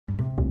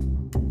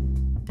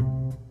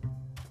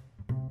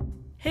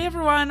Hey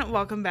everyone,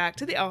 welcome back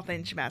to the All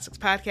Things Gymnastics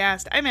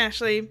podcast. I'm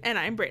Ashley. And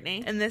I'm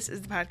Brittany. And this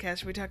is the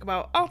podcast where we talk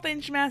about all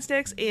things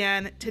gymnastics.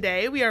 And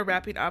today we are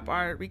wrapping up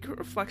our Recruit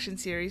Reflection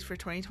series for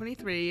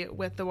 2023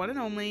 with the one and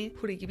only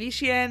Houry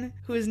Gebeshian,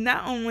 who is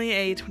not only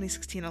a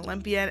 2016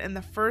 Olympian and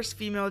the first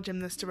female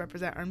gymnast to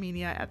represent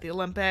Armenia at the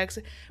Olympics,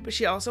 but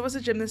she also was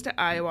a gymnast at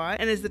Iowa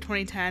and is the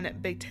 2010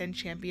 Big Ten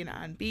champion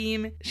on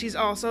beam. She's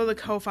also the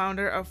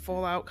co-founder of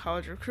Full Out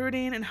College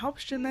Recruiting and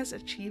helps gymnasts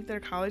achieve their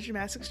college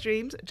gymnastics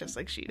dreams just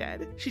like she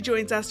did. She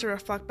joins us to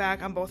reflect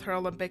back on both her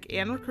Olympic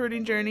and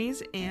recruiting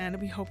journeys, and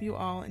we hope you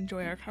all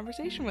enjoy our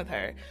conversation with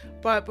her.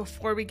 But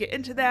before we get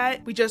into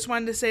that, we just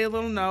wanted to say a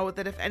little note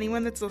that if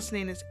anyone that's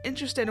listening is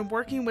interested in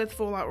working with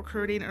Full Out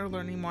Recruiting or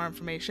learning more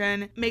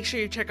information, make sure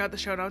you check out the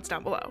show notes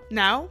down below.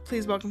 Now,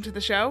 please welcome to the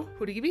show,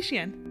 Houry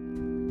Gebeshian.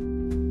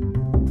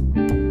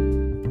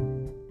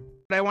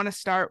 I want to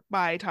start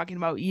by talking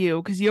about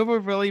you because you have a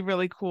really,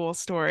 really cool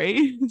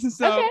story.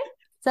 Okay.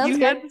 Sounds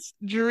good. Had this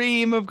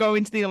dream of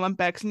going to the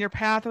Olympics and your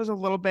path was a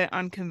little bit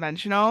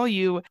unconventional.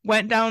 You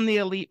went down the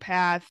elite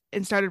path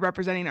and started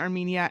representing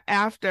Armenia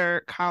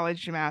after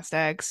college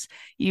gymnastics.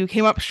 You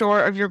came up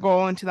short of your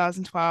goal in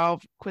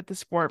 2012, quit the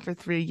sport for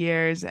 3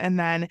 years, and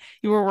then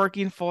you were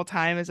working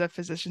full-time as a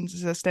physician's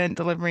assistant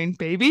delivering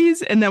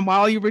babies. And then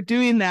while you were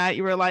doing that,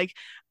 you were like,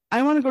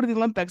 I want to go to the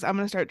Olympics. I'm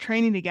going to start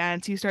training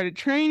again. So you started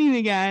training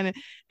again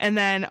and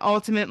then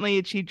ultimately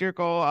achieved your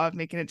goal of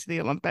making it to the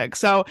Olympics.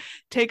 So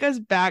take us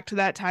back to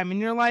that time in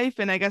your life.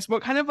 And I guess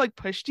what kind of like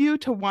pushed you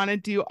to want to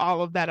do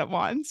all of that at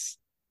once?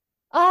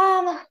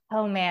 Oh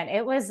man,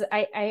 it was,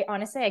 I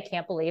honestly, I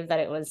can't believe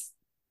that it was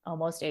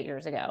almost 8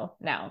 years ago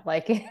now.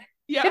 Like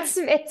Yeah,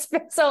 it's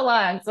been so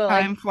long. So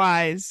time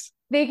flies.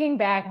 Thinking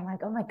back, I'm like,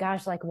 oh my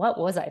gosh, like what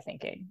was I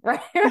thinking? Right.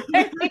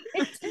 But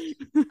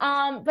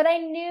I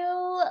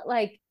knew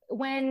like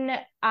when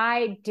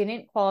I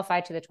didn't qualify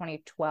to the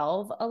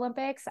 2012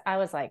 Olympics, I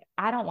was like,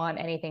 I don't want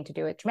anything to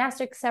do with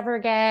gymnastics ever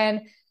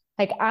again.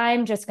 Like,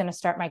 I'm just going to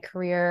start my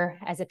career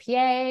as a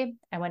PA.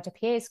 I went to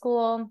PA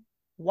school.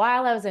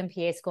 While I was in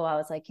PA school, I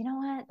was like, you know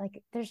what?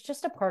 Like, there's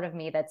just a part of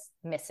me that's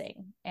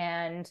missing.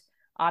 And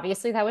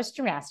obviously that was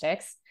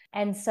gymnastics.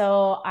 And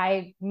so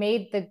I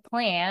made the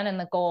plan and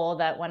the goal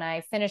that when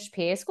I finished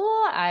PA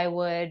school, I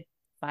would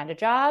find a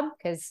job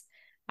because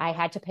I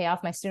had to pay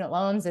off my student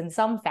loans in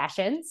some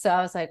fashion. So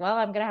I was like, well,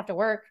 I'm going to have to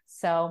work.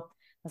 So I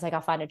was like,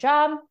 I'll find a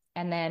job.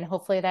 And then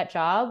hopefully that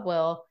job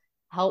will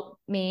help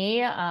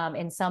me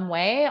in some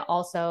way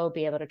also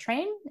be able to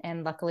train.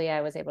 And luckily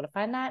I was able to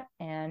find that.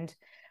 And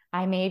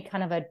I made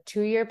kind of a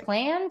 2-year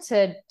plan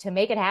to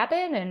make it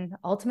happen. And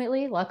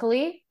ultimately,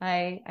 luckily,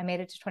 I made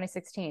it to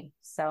 2016.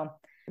 So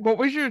what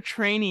was your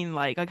training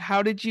like? Like,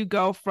 how did you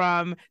go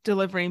from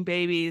delivering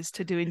babies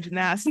to doing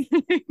gymnastics?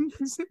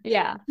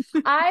 Yeah,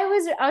 I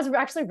was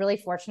actually really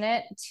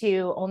fortunate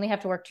to only have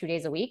to work 2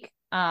 days a week.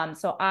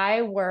 So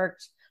I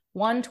worked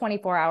one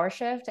 24-hour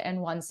shift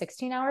and one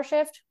 16-hour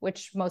shift,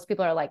 which most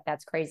people are like,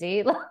 that's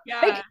crazy.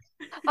 Yeah. Like,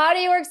 how do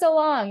you work so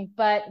long?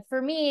 But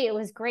for me, it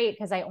was great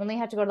because I only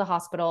had to go to the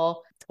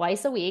hospital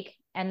twice a week.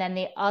 And then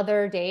the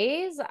other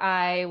days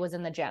I was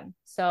in the gym.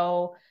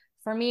 So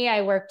for me,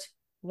 I worked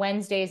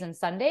Wednesdays and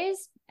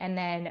Sundays. And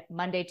then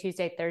Monday,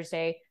 Tuesday,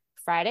 Thursday,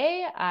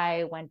 Friday,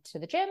 I went to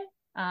the gym.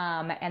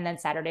 And then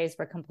Saturdays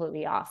were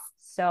completely off.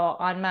 So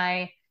on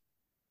my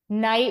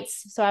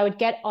nights, so I would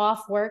get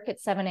off work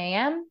at 7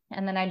 a.m.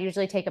 and then I'd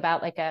usually take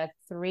about like a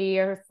 3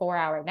 or 4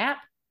 hour nap.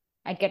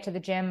 I'd get to the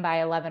gym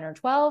by 11 or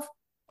 12,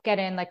 get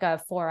in like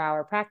a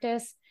 4-hour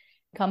practice,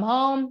 come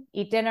home,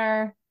 eat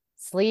dinner,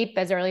 sleep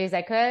as early as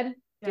I could,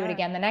 do it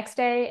again the next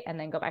day, and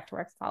then go back to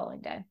work the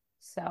following day.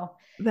 So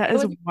that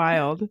is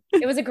wild.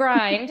 It was a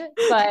grind,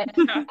 but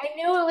I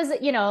knew it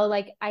was, you know,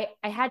 like I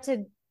had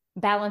to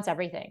balance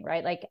everything,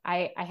 right? Like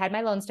I had my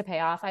loans to pay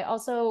off. I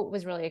also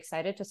was really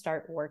excited to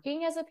start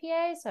working as a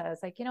PA. So I was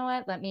like, you know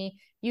what, let me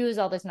use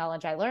all this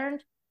knowledge I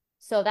learned.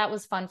 So that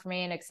was fun for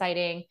me and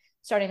exciting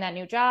starting that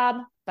new job.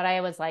 But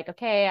I was like,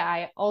 okay,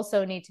 I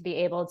also need to be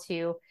able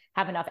to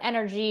have enough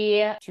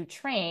energy to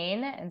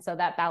train. And so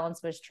that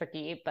balance was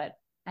tricky, but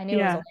I knew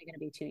it was only going to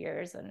be 2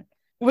 years. And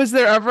was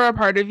there ever a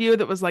part of you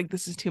that was like,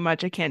 this is too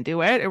much, I can't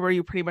do it? Or were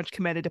you pretty much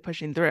committed to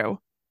pushing through?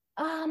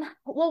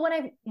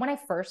 Well, when I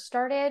first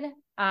started,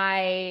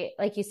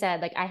 like you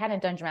said, like I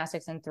hadn't done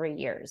gymnastics in 3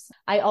 years.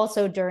 I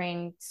also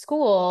during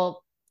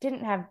school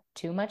didn't have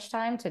too much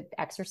time to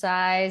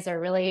exercise or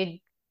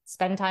really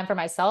spend time for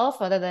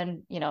myself other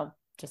than, you know,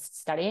 just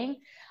studying.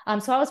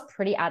 So I was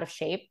pretty out of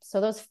shape.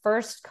 So those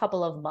first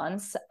couple of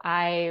months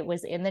I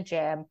was in the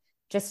gym,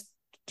 just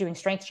doing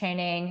strength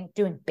training,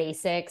 doing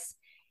basics.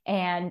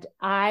 And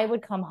I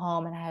would come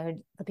home and I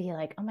would be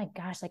like, oh my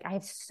gosh, like I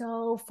have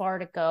so far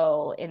to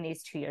go in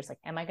these 2 years. Like,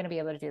 am I going to be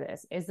able to do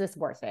this? Is this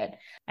worth it?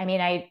 I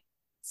mean, I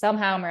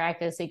somehow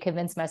miraculously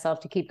convinced myself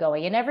to keep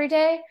going in every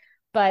day.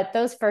 But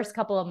those first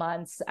couple of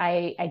months,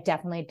 I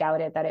definitely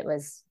doubted that it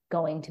was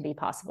going to be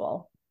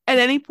possible. At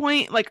any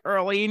point, like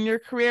early in your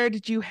career,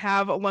 did you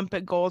have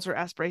Olympic goals or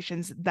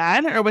aspirations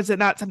then? Or was it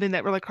not something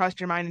that really crossed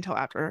your mind until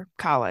after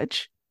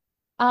college?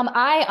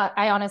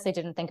 I honestly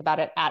didn't think about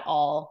it at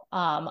all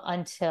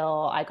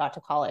until I got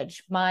to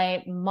college.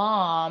 My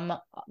mom,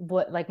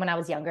 like when I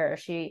was younger,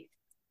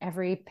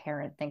 every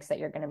parent thinks that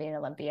you're going to be an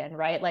Olympian,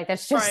 right? Like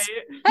that's just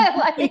Right.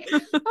 like, oh, you're going to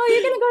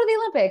go to the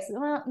Olympics.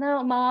 Well,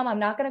 no, mom, I'm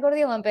not going to go to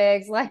the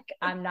Olympics. Like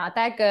I'm not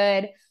that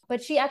good.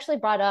 But she actually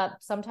brought up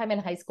sometime in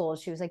high school,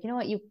 she was like, you know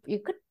what, you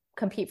could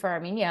compete for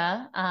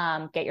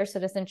Armenia, get your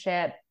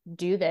citizenship,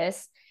 do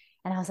this.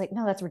 And I was like,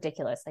 no, that's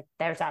ridiculous. Like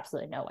there's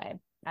absolutely no way.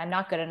 I'm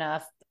not good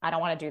enough. I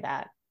don't want to do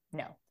that.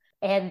 No.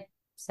 And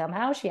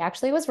somehow she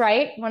actually was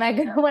right. When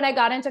I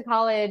got into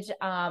college,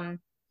 I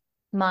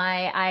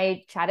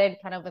chatted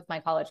kind of with my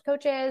college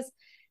coaches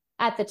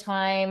at the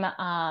time.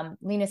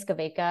 Lena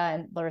Skaveka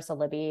and Larissa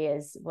Libby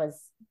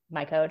was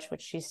my coach,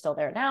 which she's still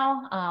there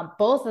now.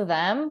 Both of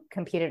them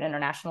competed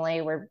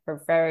internationally. We're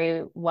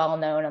very well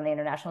known on the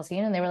international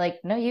scene. And they were like,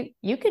 no,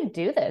 you can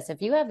do this.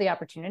 If you have the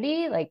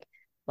opportunity, like,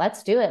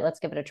 let's do it. Let's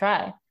give it a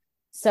try.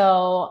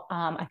 So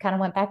I kind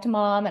of went back to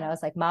mom and I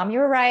was like, Mom,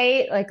 you're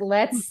right. Like,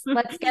 let's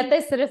get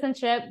this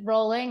citizenship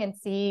rolling and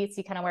see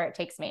kind of where it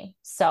takes me.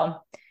 So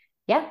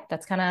yeah,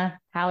 that's kind of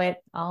how it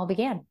all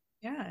began.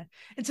 Yeah.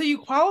 And so you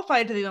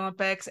qualified to the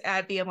Olympics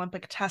at the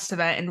Olympic test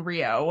event in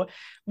Rio.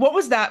 What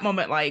was that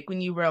moment like when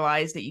you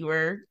realized that you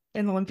were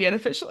an Olympian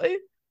officially?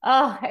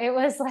 Oh, it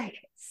was like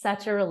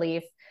such a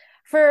relief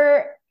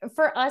for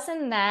us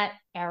in that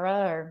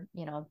era,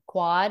 or,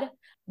 quad.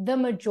 The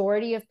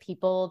majority of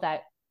people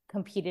that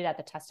competed at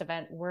the test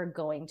event were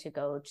going to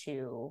go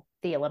to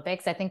the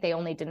Olympics. I think they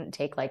only didn't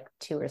take like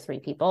 2 or 3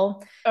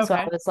 people. Okay. So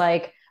I was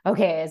like,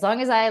 okay, as long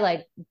as I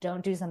like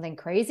don't do something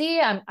crazy,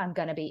 I'm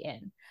gonna be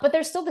in. But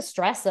there's still the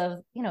stress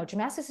of,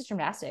 gymnastics is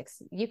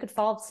gymnastics. You could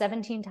fall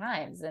 17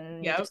 times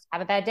and you just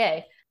have a bad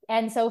day.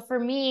 And so for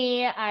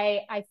me,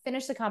 I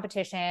finished the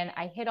competition.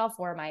 I hit all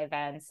 4 of my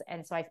events.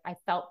 And so I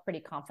felt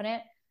pretty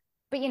confident.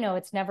 But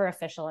it's never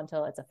official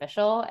until it's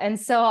official. And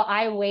so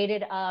I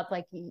waited up,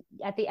 like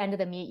at the end of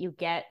the meet, you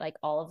get like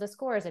all of the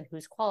scores and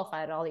who's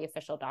qualified, all the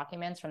official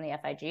documents from the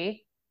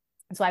FIG.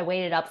 And so I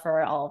waited up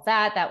for all of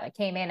that. That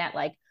came in at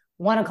like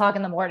 1:00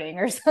 in the morning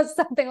or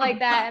something like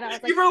that. And I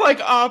was like, you were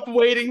like up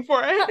waiting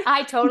for it.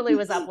 I totally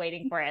was up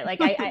waiting for it. Like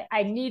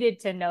I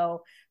needed to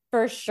know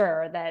for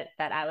sure that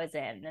I was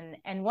in.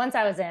 And once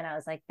I was in, I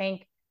was like,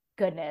 thank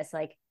goodness,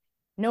 like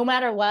no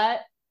matter what,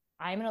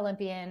 I'm an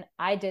Olympian.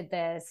 I did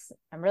this.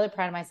 I'm really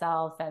proud of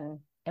myself. And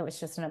it was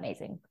just an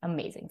amazing,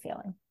 amazing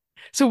feeling.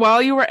 So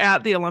while you were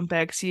at the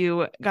Olympics,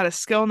 you got a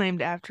skill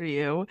named after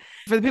you.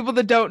 For the people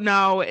that don't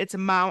know, it's a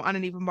mount on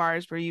uneven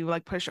bars where you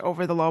like push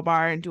over the low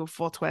bar and do a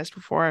full twist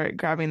before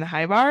grabbing the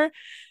high bar,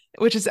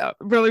 which is a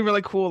really,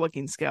 really cool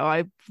looking skill.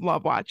 I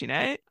love watching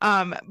it.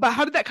 But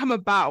how did that come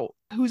about?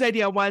 Whose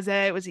idea was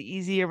it? Was it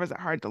easy or was it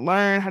hard to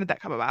learn? How did that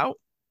come about?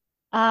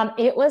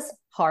 It was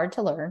hard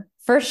to learn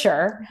for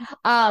sure.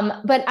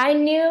 But I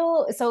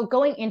knew, so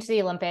going into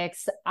the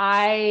Olympics,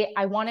 I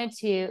wanted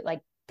to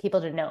like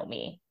people to know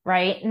me,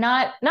 right?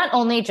 Not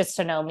only just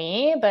to know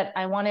me, but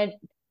I wanted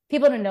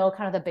people to know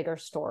kind of the bigger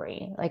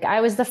story. Like I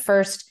was the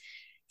first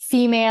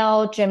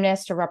female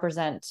gymnast to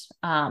represent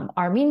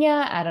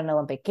Armenia at an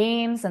Olympic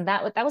Games. And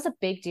that was a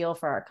big deal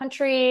for our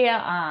country.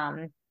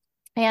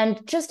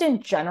 And just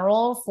in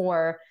general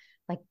for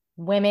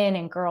women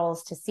and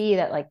girls to see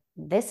that like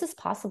this is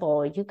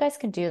possible, you guys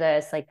can do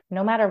this, like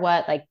no matter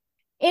what. Like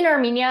in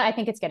Armenia, I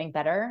think it's getting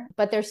better,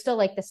 but there's still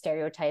like the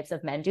stereotypes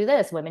of men do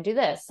this, women do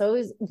this. So it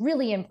was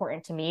really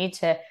important to me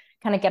to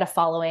kind of get a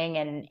following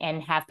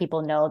and have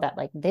people know that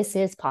like this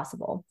is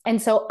possible.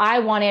 And so I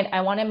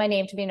wanted my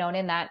name to be known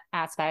in that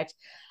aspect.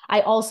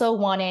 I also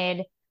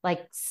wanted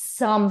like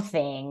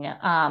something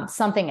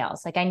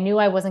else. Like I knew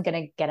I wasn't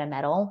going to get a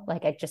medal.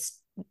 Like I just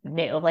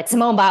knew, like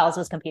Simone Biles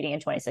was competing in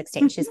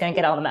 2016. She's going to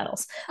get all the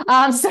medals.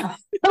 So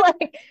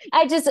like,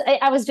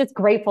 I was just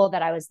grateful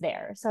that I was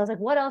there. So I was like,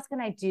 what else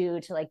can I do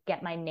to like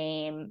get my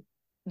name,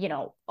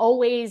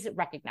 always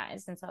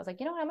recognized? And so I was like,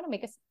 I'm going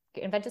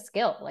to invent a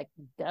skill, like,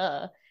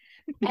 duh.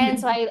 And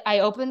so I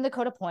opened the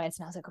code of points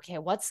and I was like, okay,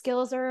 what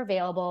skills are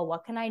available?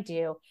 What can I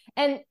do?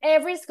 And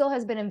every skill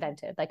has been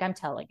invented. Like I'm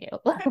telling you,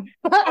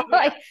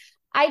 like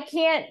I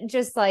can't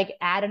just like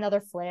add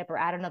another flip or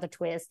add another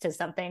twist to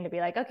something to be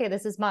like, okay,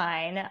 this is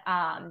mine.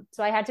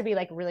 So I had to be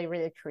like really,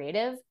 really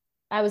creative.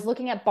 I was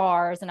looking at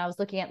bars and I was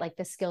looking at like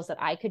the skills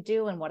that I could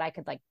do and what I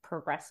could like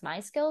progress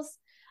my skills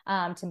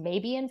to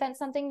maybe invent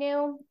something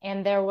new.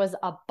 And there was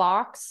a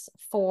box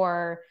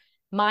for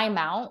my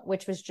mount,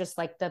 which was just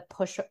like the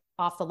push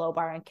off the low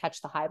bar and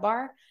catch the high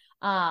bar.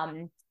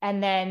 And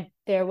then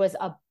there was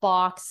a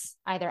box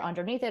either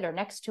underneath it or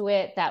next to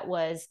it that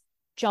was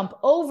jump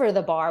over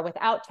the bar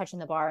without touching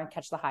the bar and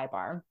catch the high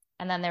bar.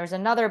 And then there was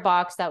another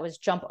box that was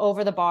jump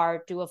over the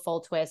bar, do a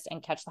full twist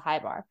and catch the high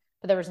bar.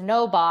 But there was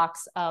no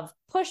box of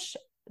push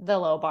the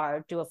low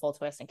bar, do a full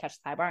twist and catch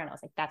the high bar. And I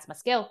was like, that's my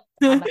skill.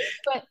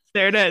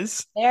 There it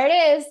is. There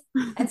it is.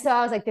 And so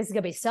I was like, this is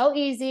going to be so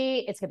easy.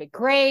 It's going to be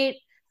great.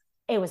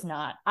 It was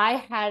not.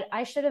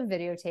 I should have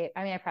videotaped.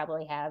 I mean, I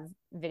probably have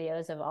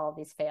videos of all of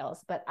these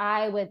fails, but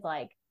I would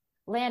like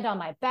land on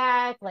my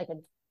back like a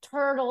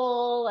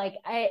turtle. Like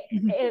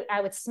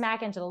I would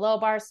smack into the low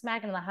bar,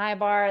 smack into the high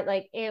bar.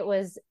 Like it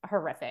was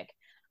horrific.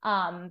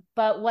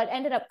 But what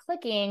ended up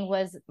clicking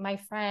was my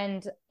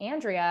friend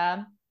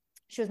Andrea.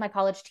 She was my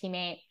college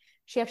teammate.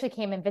 She actually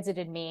came and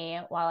visited me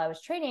while I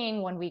was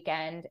training one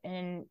weekend,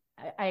 and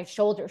I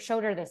showed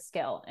her this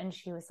skill, and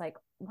she was like,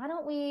 why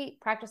don't we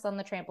practice on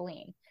the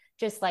trampoline?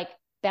 Just like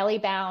belly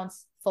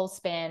bounce, full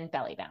spin,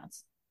 belly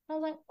bounce. I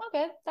was like,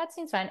 okay, that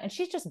seems fun. And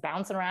she's just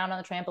bouncing around on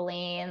the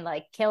trampoline,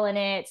 like killing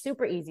it,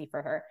 super easy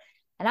for her.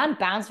 And I'm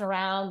bouncing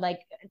around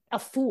like a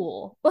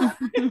fool. Like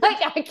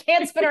I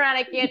can't spin around,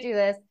 I can't do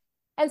this.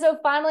 And so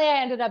finally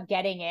I ended up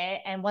getting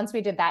it. And once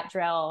we did that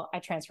drill, I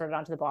transferred it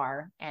onto the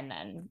bar, and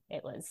then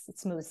it was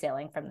smooth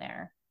sailing from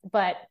there.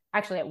 But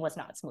actually it was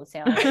not smooth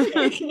sailing.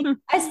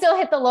 I still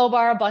hit the low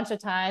bar a bunch of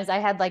times. I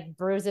had like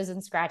bruises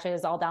and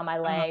scratches all down my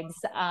legs.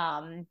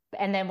 And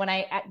then when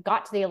I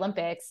got to the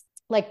Olympics,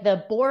 like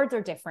the boards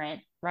are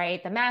different,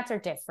 right? The mats are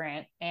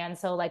different. And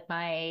so like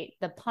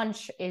the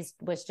punch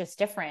was just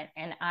different.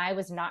 And I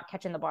was not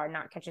catching the bar. And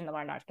I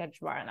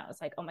was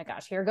like, oh my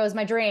gosh, here goes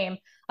my dream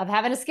of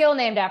having a skill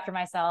named after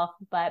myself.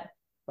 But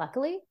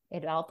luckily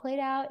it all played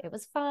out. It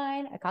was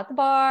fine. I caught the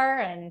bar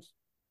and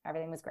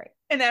everything was great.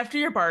 And after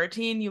your bar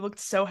routine, you looked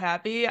so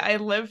happy. I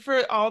lived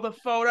for all the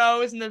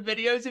photos and the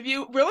videos of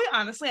you. Really,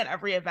 honestly, at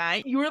every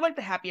event, you were like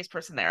the happiest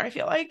person there, I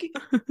feel like.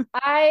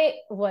 I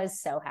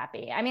was so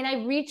happy. I mean,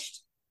 I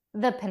reached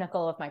the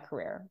pinnacle of my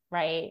career,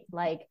 right?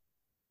 Like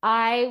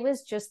I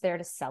was just there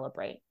to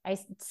celebrate. I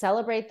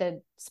celebrate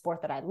the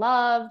sport that I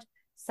loved,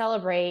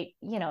 celebrate,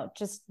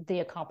 just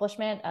the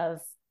accomplishment of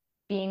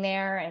being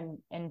there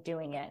and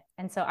doing it.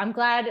 And so I'm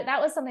glad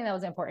that was something that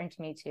was important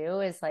to me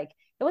too, is like,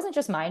 it wasn't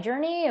just my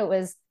journey. It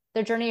was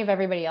the journey of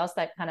everybody else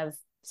that kind of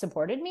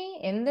supported me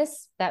in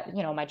this, that,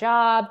 my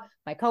job,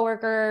 my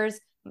coworkers,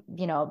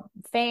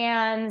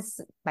 fans,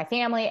 my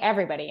family,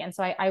 everybody. And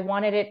so I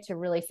wanted it to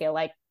really feel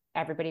like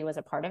everybody was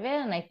a part of it.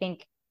 And I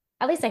think,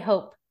 at least I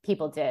hope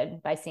people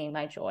did, by seeing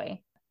my joy.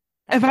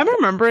 If I'm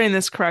remembering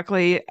this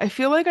correctly, I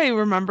feel like I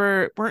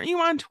remember, weren't you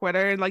on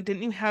Twitter and like,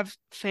 didn't you have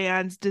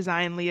fans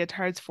design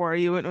leotards for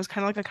you? And it was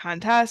kind of like a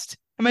contest.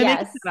 Am I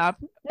making it up?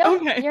 No,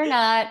 okay. You're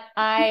not.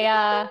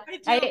 I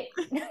didn't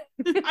did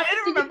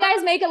remember. You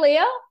guys make a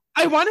Leo?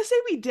 I want to say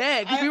we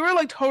did. We were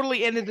like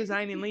totally into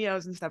designing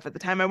Leos and stuff at the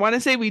time. I want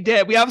to say we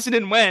did. We obviously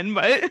didn't win,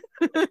 but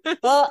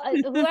well,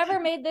 whoever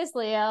made this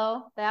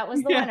Leo, that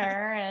was the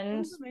winner. And that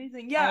was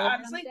amazing. Yeah,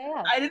 honestly,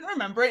 I didn't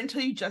remember it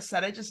until you just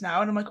said it just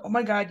now, and I'm like, oh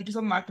my god, you just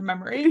unlocked a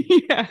memory.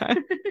 Yeah.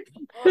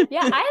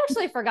 Yeah, I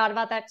actually forgot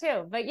about that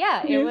too. But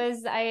yeah, it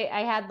was.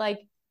 I had like,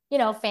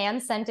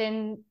 fans sent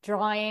in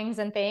drawings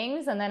and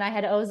things, and then I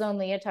had ozone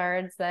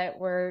leotards that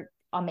were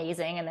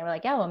amazing, and they were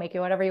like, yeah, we'll make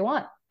you whatever you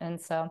want. And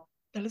so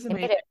that is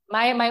amazing.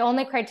 My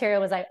only criteria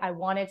was I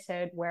wanted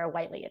to wear a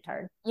white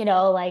leotard.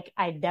 Like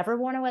I'd never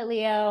worn a white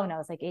Leo, and I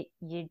was like,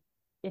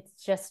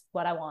 it's just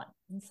what I want.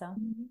 And so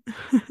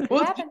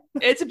well,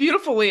 it's a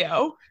beautiful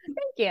Leo.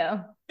 Thank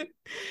you.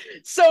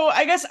 So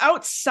I guess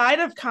outside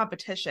of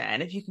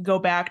competition, if you could go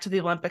back to the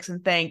Olympics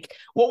and think,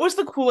 what was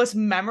the coolest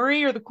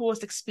memory or the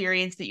coolest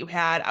experience that you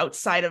had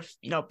outside of,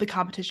 the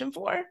competition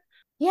floor?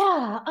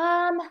 Yeah.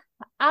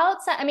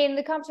 Outside, I mean,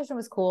 the competition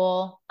was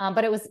cool.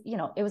 But it was,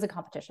 it was a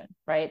competition,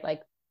 right?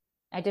 Like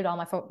I did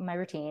all my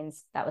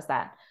routines. That was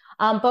that.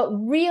 But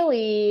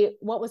really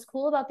what was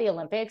cool about the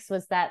Olympics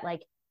was that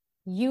like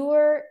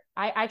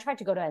I tried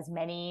to go to as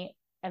many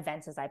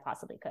events as I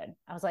possibly could.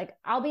 I was like,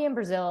 I'll be in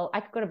Brazil.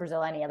 I could go to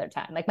Brazil any other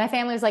time. Like my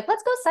family was like,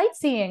 let's go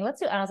sightseeing. And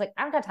I was like,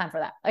 I don't got time for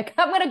that. Like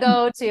I'm going to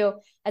go to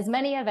as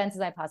many events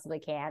as I possibly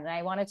can. And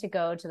I wanted to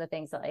go to the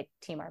things that like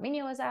Team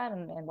Armenia was at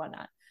and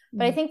whatnot.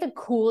 But I think the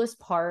coolest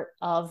part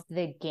of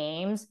the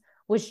games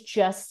was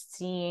just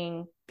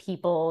seeing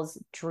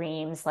people's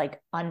dreams like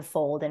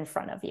unfold in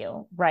front of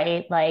you,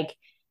 right? Like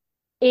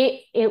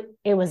it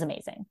was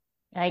amazing.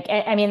 Like,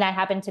 I mean, that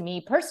happened to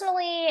me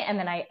personally. And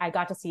then I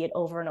got to see it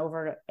over and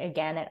over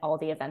again at all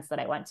the events that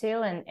I went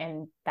to.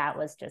 And that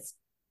was just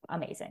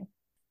amazing.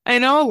 I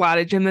know a lot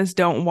of gymnasts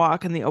don't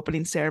walk in the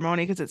opening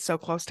ceremony because it's so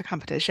close to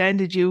competition.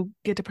 Did you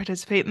get to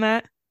participate in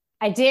that?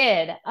 I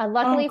did.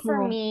 Luckily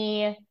for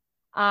me,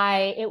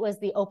 it was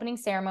the opening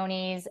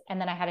ceremonies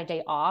and then I had a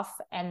day off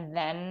and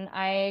then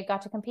I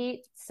got to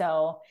compete.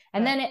 So,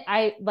 and then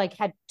I like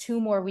had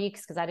 2 more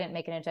weeks because I didn't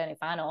make it into any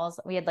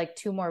finals. We had like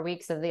 2 more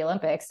weeks of the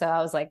Olympics. So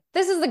I was like,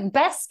 this is the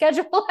best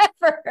schedule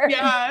ever.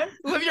 Yeah.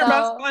 Live your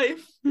best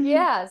life.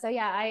 Yeah. So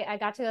yeah, I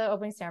got to the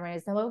opening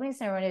ceremonies. The opening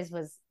ceremonies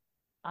was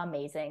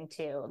amazing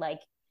too.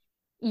 Like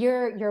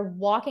you're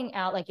walking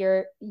out, like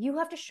you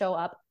have to show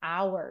up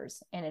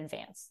hours in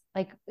advance.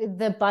 Like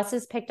the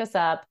buses picked us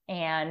up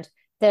and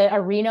the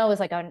arena was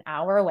like an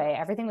hour away.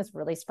 Everything was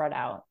really spread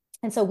out.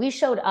 And so we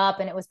showed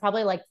up and it was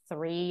probably like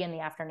 3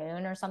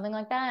 p.m. or something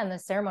like that. And the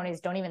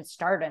ceremonies don't even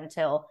start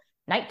until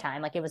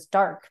nighttime. Like it was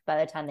dark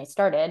by the time they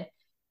started.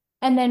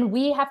 And then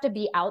we have to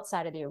be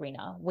outside of the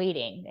arena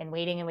waiting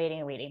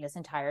this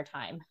entire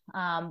time.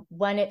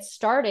 When it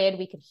started,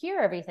 we could hear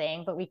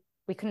everything, but we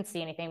we couldn't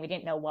see anything. We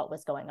didn't know what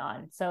was going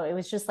on. So it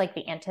was just like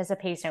the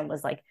anticipation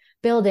was like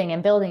building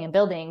and building and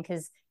building,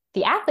 because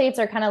the athletes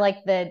are kind of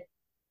like the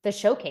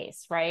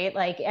showcase, right?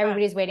 Like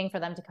everybody's waiting for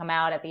them to come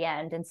out at the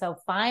end. And so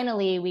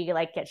finally we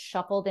like get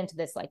shuffled into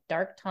this like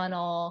dark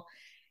tunnel,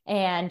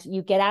 and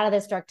you get out of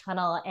this dark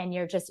tunnel and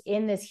you're just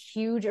in this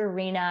huge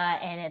arena,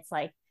 and it's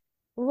like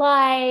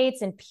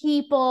lights and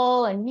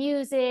people and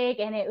music.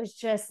 And it was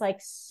just like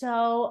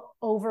so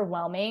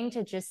overwhelming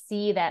to just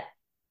see that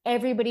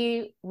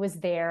everybody was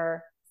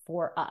there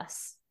for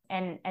us.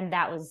 And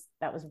that was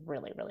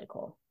really, really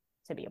cool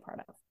to be a part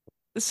of.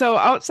 So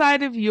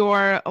outside of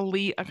your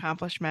elite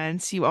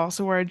accomplishments, you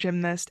also were a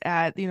gymnast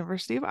at the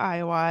University of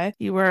Iowa.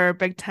 You were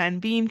Big Ten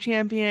beam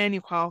champion.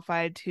 You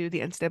qualified to the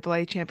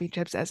NCAA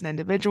championships as an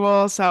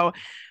individual. So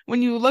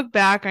when you look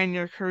back on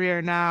your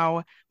career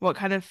now, what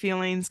kind of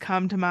feelings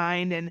come to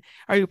mind? And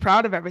are you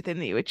proud of everything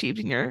that you achieved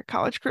in your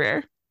college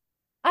career?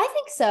 I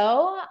think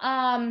so.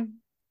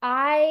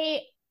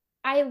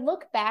 I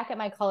look back at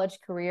my college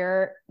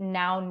career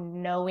now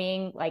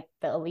knowing like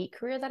the elite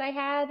career that I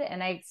had.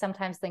 And I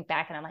sometimes think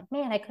back and I'm like,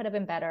 man, I could have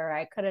been better.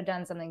 I could have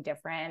done something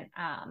different.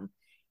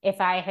 If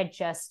I had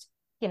just,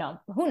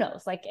 who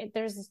knows, like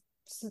there's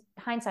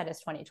hindsight is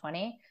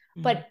 2020,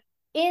 Mm-hmm. but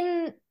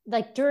in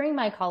like during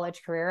my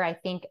college career, I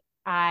think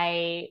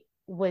I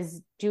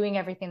was doing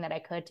everything that I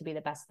could to be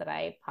the best that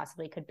I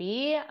possibly could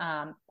be,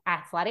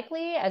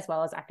 athletically as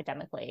well as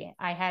academically.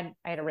 I had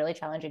a really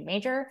challenging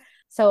major.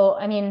 So,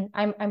 I mean,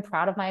 I'm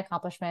proud of my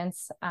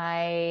accomplishments.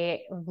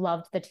 I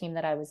loved the team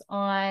that I was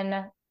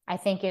on. I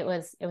think it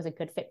was a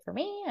good fit for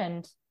me.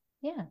 And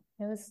yeah,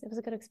 it was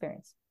a good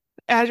experience.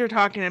 As you're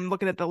talking, I'm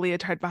looking at the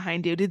leotard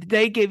behind you. Did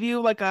they give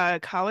you like a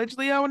college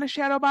Leo in a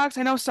shadow box?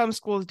 I know some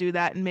schools do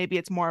that, and maybe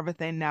it's more of a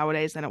thing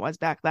nowadays than it was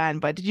back then,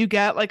 but did you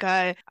get like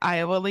a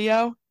Iowa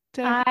Leo?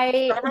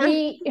 I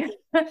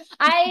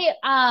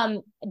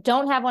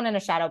don't have one in a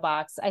shadow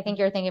box. I think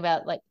you're thinking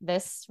about like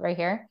this right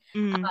here.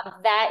 Mm.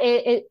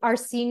 Our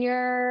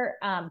senior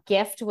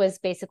gift was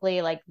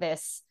basically like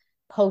this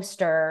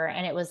poster,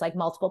 and it was like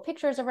multiple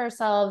pictures of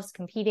ourselves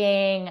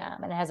competing,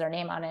 and it has our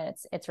name on it.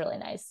 It's really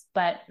nice.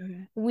 But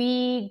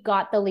we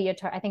got the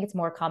leotard. I think it's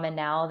more common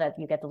now that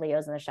you get the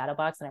Leos in the shadow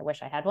box, and I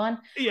wish I had one.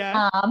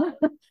 Yeah.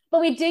 But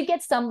we did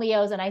get some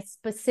Leos, and I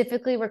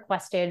specifically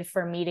requested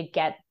for me to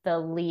get the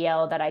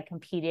Leo that I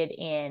competed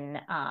in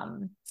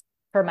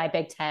for my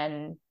Big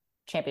Ten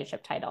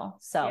championship title.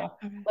 So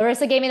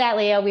Larissa gave me that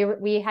Leo.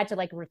 We had to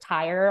like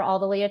retire all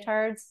the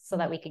leotards so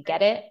that we could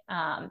get it.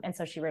 And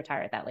so she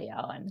retired that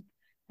Leo, and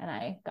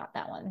I got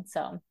that one.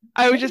 So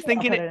I was just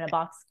thinking I'll put it in a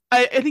box.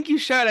 I think you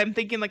should. I'm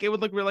thinking like it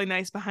would look really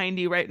nice behind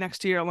you right next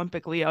to your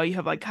Olympic Leo. You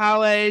have like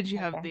college, you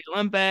have the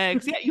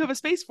Olympics. Yeah, you have a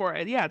space for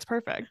it. Yeah, it's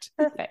perfect.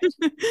 Perfect.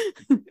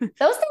 Those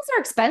things are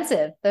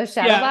expensive, those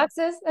shadow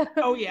boxes.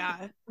 Oh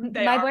yeah.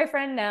 My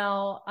boyfriend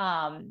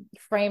now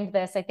framed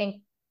this, I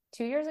think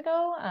 2 years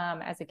ago,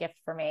 as a gift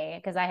for me,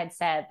 because I had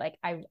said like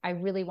I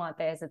really want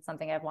this. It's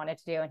something I've wanted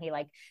to do. And he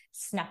like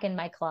snuck in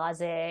my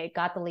closet,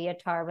 got the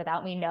leotard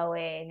without me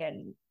knowing,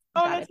 and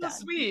that's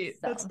so sweet. So,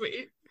 that's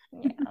sweet.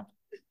 Yeah.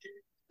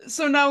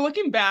 So now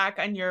looking back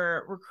on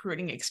your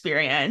recruiting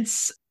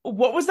experience,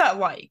 what was that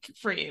like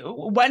for you?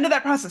 When did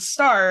that process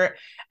start?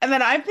 And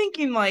then I'm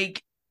thinking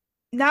like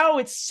now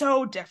it's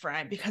so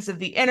different because of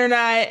the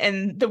internet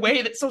and the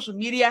way that social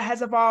media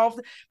has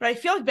evolved. But I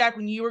feel like back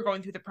when you were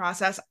going through the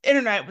process,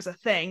 internet was a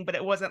thing, but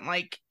it wasn't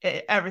like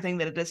everything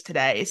that it is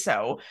today.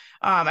 So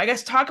I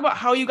guess talk about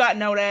how you got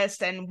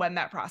noticed and when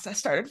that process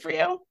started for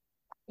you.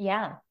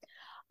 Yeah.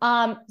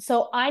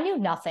 So I knew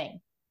nothing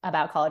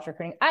about college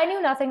recruiting. I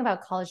knew nothing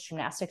about college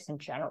gymnastics in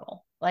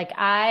general. Like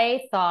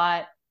I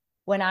thought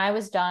when I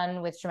was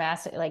done with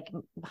gymnastics, like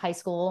high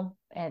school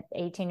at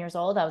 18 years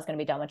old, I was going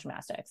to be done with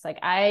gymnastics. Like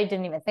I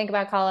didn't even think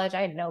about college.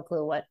 I had no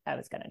clue what I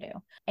was going to do.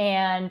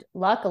 And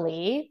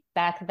luckily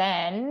back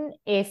then,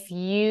 if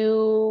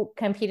you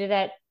competed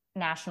at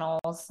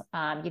nationals,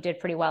 you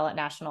did pretty well at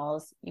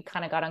nationals, you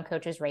kind of got on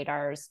coaches'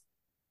 radars.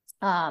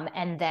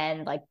 And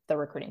then like the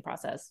recruiting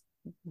process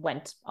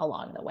went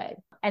along the way.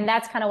 And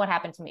that's kind of what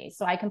happened to me.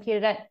 So I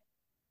competed at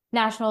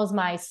nationals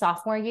my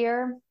sophomore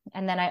year.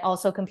 And then I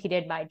also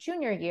competed my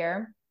junior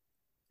year.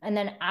 And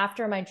then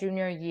after my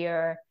junior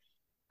year,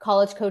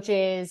 college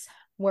coaches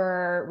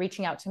were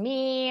reaching out to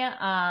me,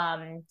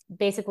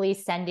 basically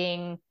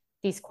sending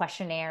these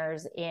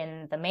questionnaires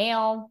in the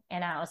mail.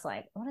 And I was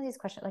like, what are these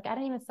questions? Like, I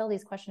didn't even fill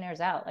these questionnaires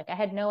out. Like I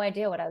had no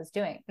idea what I was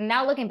doing. And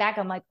now looking back,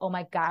 I'm like, oh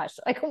my gosh,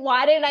 like,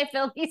 why didn't I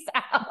fill these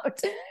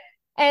out?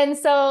 And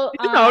so,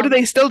 do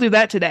they still do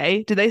that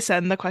today? Do they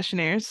send the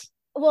questionnaires?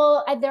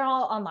 Well, they're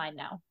all online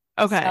now.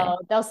 Okay. So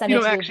they'll send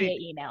it to you via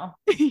email.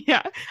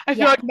 Yeah. I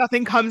feel like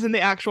nothing comes in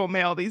the actual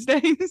mail these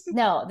days.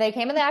 No, they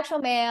came in the actual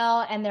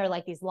mail, and they're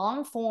like these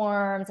long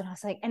forms. And I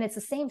was like, and it's the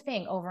same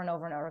thing over and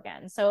over and over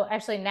again. So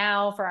actually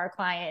now for our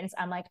clients,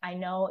 I'm like, I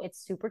know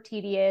it's super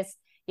tedious.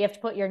 You have to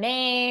put your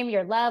name,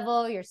 your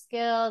level, your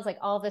skills, like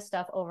all this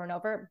stuff over and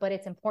over, but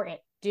it's important.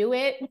 Do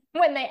it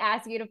when they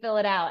ask you to fill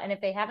it out. And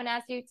if they haven't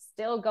asked you,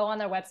 still go on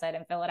their website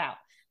and fill it out.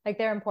 Like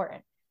they're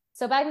important.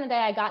 So back in the day,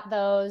 I got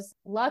those.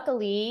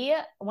 Luckily,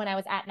 when I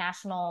was at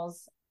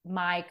nationals,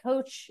 my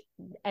coach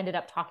ended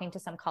up talking to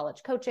some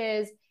college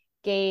coaches,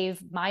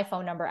 gave my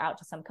phone number out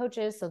to some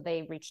coaches. So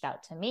they reached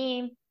out to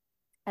me.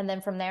 And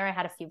then from there, I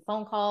had a few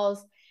phone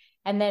calls.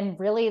 And then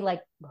really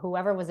like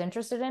whoever was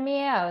interested in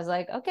me, I was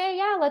like, okay,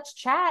 yeah, let's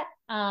chat.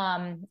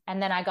 And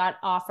then I got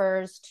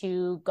offers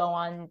to go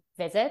on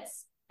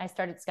visits. I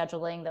started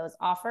scheduling those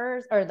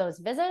offers or those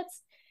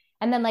visits.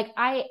 And then like,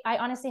 I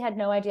honestly had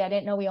no idea. I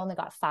didn't know we only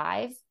got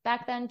 5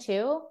 back then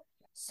too.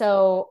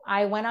 So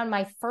I went on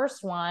my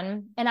first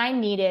one and I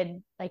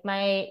needed, like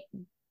my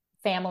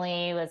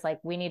family was like,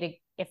 we need to,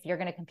 if you're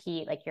going to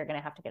compete, like you're going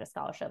to have to get a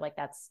scholarship. Like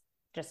that's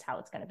just how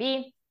it's going to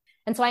be.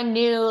 And so I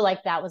knew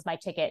like that was my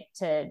ticket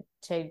to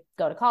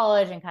go to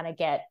college and kind of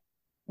get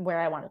where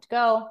I wanted to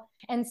go.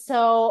 And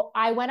so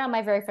I went on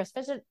my very first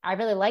visit. I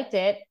really liked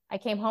it. I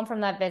came home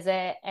from that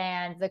visit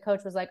and the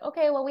coach was like,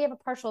 okay, well, we have a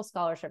partial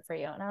scholarship for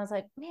you. And I was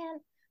like, man,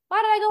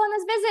 why did I go on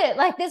this visit?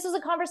 Like this was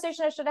a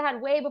conversation I should have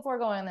had way before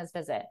going on this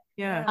visit.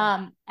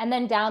 Yeah. And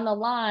then down the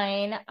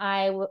line,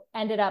 I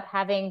ended up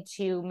having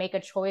to make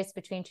a choice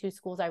between 2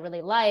 schools I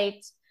really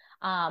liked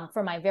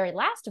for my very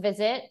last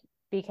visit,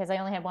 because I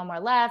only had one more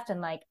left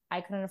and like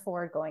I couldn't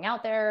afford going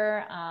out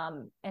there.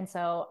 And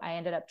so I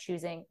ended up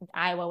choosing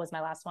Iowa was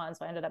my last one.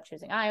 So I ended up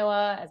choosing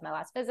Iowa as my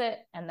last visit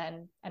and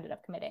then ended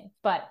up committing.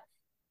 But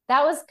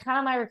that was kind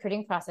of my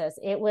recruiting process.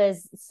 It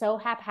was so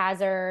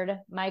haphazard.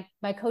 My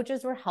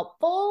coaches were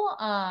helpful,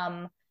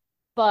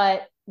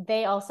 but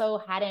they also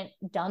hadn't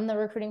done the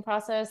recruiting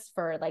process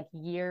for like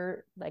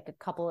a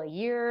couple of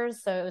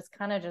years. So it was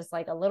kind of just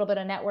like a little bit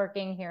of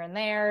networking here and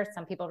there.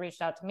 Some people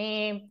reached out to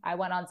me. I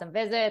went on some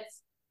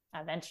visits.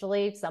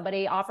 Eventually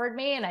somebody offered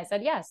me and I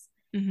said yes.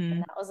 Mm-hmm.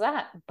 And that was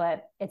that.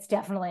 But it's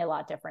definitely a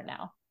lot different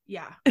now.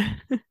 Yeah.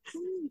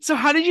 So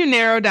how did you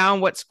narrow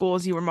down what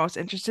schools you were most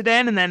interested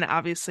in? And then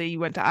obviously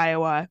you went to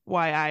Iowa.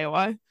 Why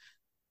Iowa?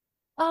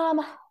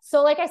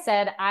 So like I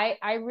said,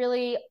 I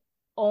really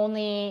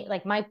only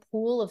like my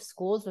pool of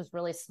schools was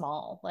really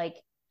small. Like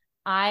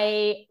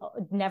I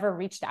never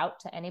reached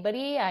out to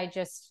anybody. I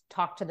just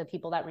talked to the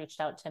people that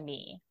reached out to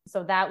me.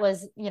 So that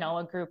was,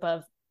 a group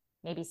of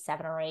maybe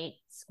 7 or 8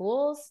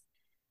 schools.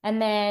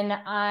 And then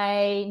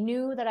I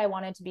knew that I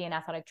wanted to be an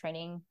athletic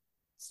training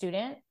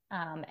student.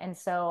 And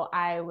so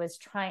I was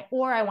I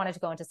wanted to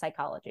go into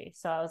psychology.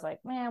 So I was like,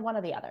 man, one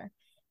or the other.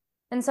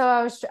 And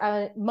so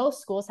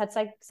most schools had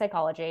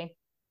psychology.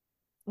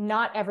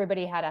 Not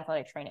everybody had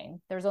athletic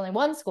training. There was only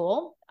one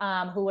school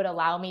who would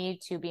allow me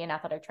to be an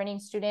athletic training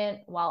student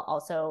while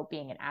also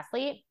being an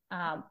athlete,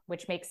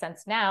 which makes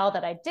sense now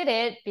that I did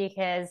it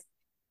because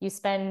you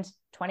spend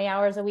 20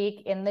 hours a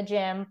week in the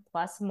gym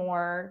plus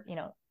more,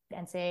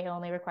 NCAA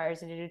only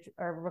requires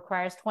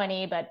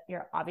 20, but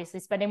you're obviously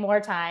spending more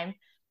time.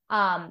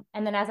 And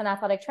then as an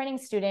athletic training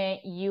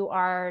student, you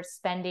are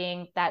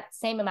spending that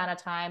same amount of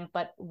time,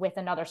 but with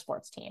another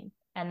sports team.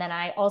 And then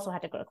I also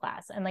had to go to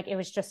class and like, it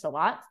was just a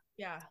lot.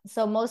 Yeah.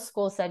 So most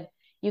schools said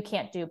you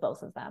can't do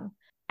both of them.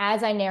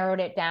 As I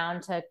narrowed it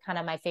down to kind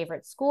of my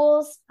favorite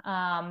schools,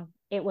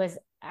 it was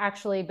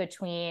actually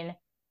between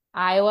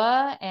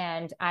Iowa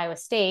and Iowa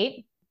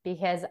State,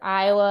 because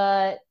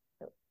Iowa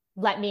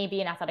let me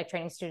be an athletic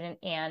training student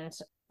and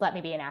let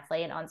me be an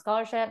athlete on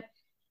scholarship.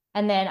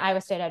 And then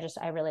Iowa State,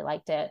 I really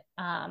liked it.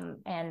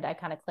 And I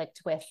kind of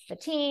clicked with the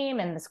team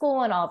and the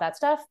school and all of that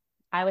stuff.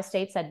 Iowa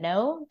State said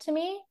no to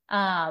me.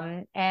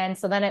 And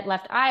so then it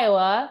left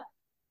Iowa.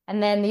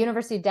 And then the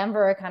University of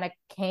Denver kind of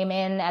came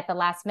in at the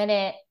last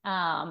minute.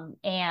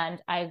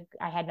 And I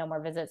had no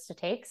more visits to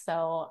take.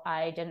 So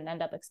I didn't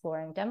end up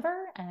exploring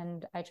Denver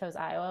and I chose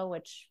Iowa,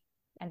 which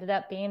ended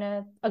up being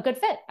a good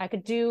fit. I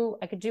could do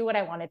what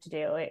I wanted to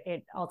do.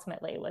 It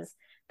ultimately was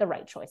the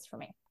right choice for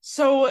me.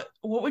 So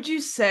what would you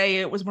say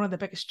it was one of the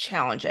biggest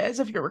challenges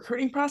of your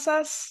recruiting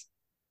process?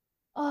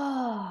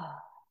 Oh,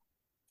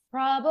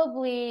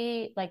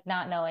 probably like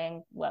not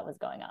knowing what was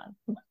going on.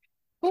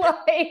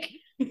 like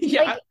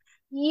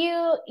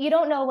you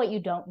don't know what you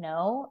don't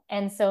know.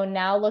 And so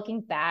now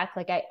looking back,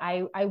 like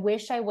I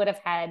wish I would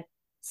have had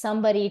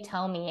somebody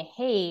tell me,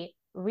 hey,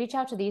 reach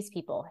out to these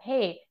people.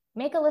 Hey,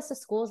 make a list of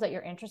schools that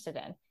you're interested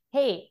in.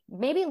 Hey,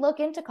 maybe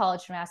look into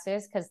college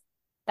gymnastics because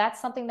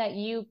that's something that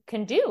you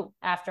can do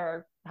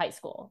after high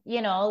school.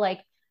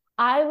 Like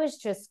I was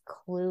just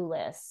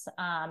clueless.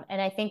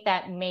 And I think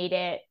that made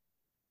it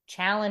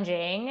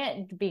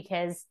challenging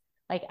because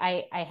like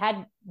I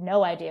had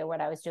no idea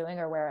what I was doing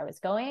or where I was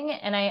going.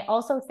 And I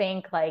also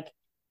think like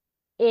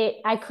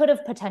I could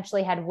have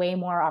potentially had way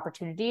more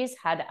opportunities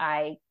had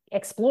I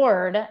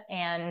explored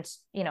and,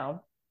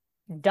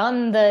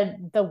 done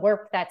the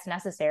work that's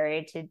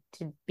necessary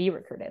to be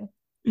recruited.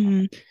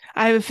 Mm-hmm.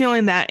 I have a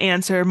feeling that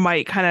answer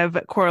might kind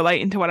of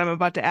correlate into what I'm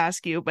about to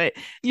ask you, but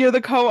you're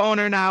the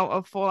co-owner now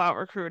of Full Out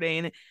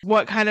Recruiting.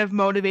 What kind of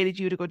motivated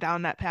you to go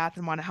down that path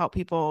and want to help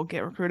people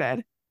get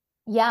recruited?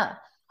 Yeah.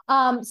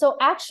 So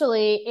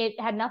actually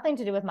it had nothing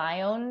to do with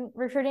my own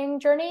recruiting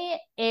journey.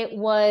 It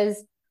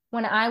was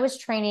when I was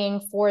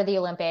training for the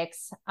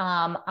Olympics.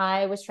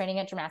 I was training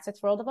at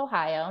Gymnastics World of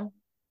Ohio.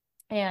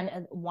 and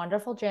a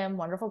wonderful gym,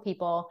 wonderful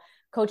people.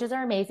 Coaches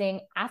are amazing.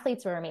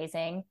 Athletes are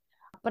amazing.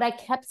 But I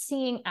kept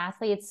seeing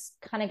athletes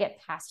kind of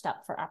get passed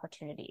up for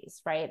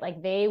opportunities, right?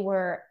 Like they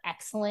were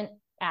excellent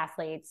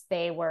athletes.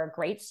 They were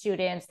great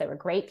students. They were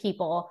great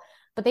people,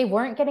 but they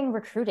weren't getting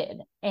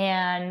recruited.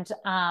 And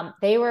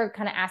they were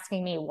kind of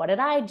asking me, what did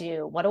I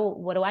do? What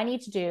do I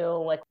need to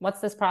do? Like,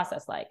 what's this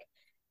process like?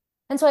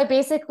 And so I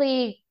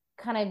basically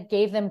kind of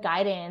gave them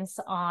guidance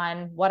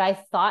on what I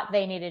thought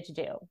they needed to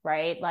do,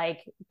 right? Like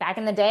back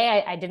in the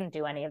day, I didn't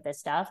do any of this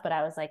stuff, but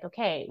I was like,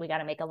 okay, we got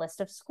to make a list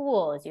of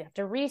schools. You have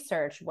to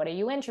research. What are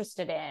you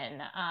interested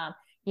in?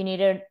 You need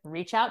to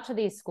reach out to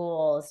these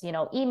schools,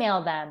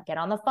 email them, get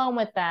on the phone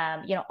with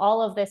them,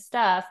 all of this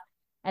stuff.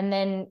 And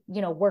then,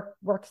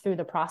 work through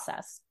the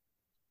process.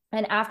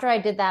 And after I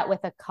did that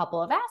with a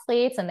couple of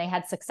athletes and they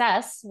had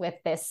success with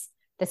this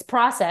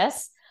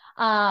process,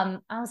 I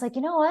was like,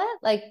 you know what?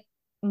 Like,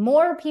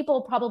 more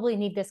people probably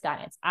need this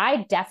guidance.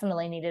 I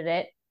definitely needed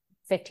it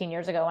 15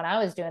 years ago when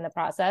I was doing the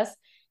process.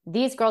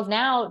 These girls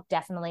now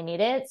definitely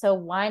need it. So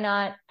why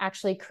not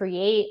actually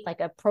create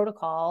like a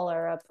protocol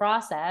or a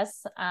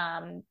process,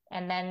 and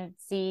then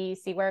see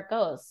where it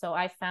goes. So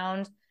I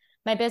found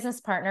my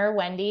business partner,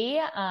 Wendy,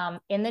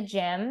 in the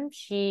gym.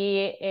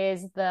 She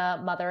is the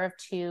mother of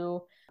 2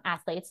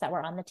 athletes that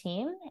were on the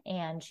team,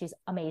 and she's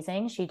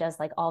amazing. She does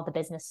like all the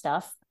business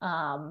stuff.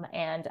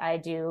 And I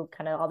do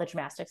kind of all the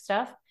gymnastics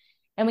stuff.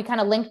 And we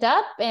kind of linked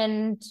up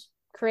and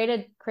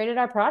created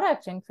our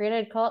product and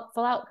created Full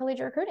Out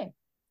Collegiate Recruiting.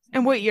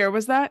 And what year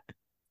was that?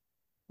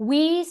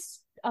 We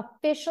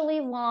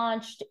officially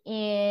launched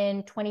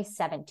in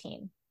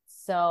 2017.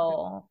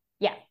 So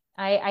yeah,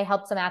 I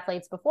helped some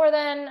athletes before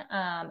then.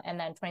 And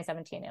then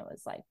 2017, it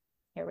was like,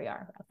 here we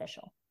are,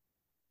 official.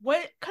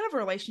 What kind of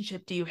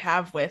relationship do you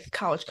have with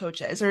college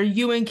coaches? Are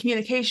you in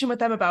communication with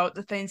them about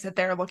the things that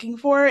they're looking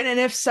for? And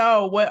if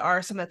so, what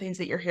are some of the things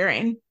that you're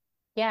hearing?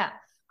 Yeah.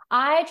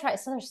 I try.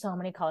 So there's so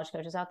many college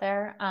coaches out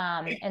there.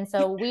 And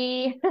so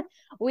we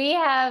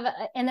have,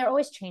 and they're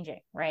always changing.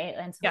 Right.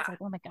 And so it's like,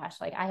 oh my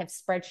gosh, like I have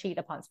spreadsheet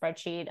upon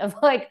spreadsheet of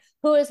like,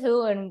 who is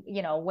who and,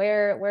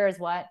 where is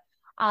what.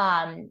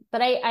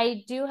 But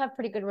I do have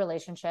pretty good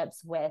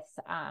relationships with,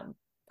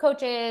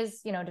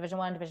 coaches, Division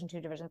I, Division II,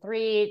 Division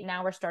III.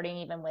 Now we're starting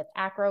even with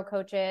acro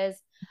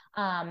coaches.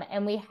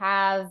 And we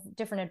have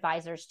different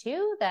advisors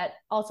too, that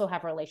also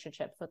have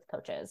relationships with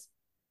coaches.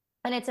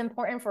 And it's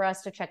important for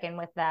us to check in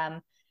with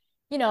them,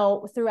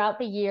 throughout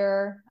the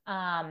year,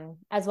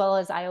 as well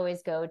as I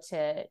always go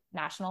to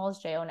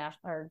nationals,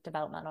 or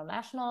developmental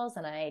nationals,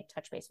 and I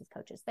touch base with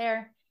coaches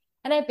there.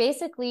 And I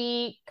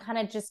basically kind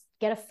of just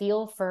get a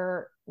feel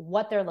for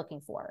what they're looking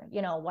for.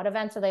 What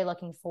events are they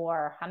looking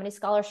for? How many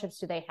scholarships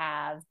do they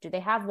have? Do they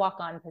have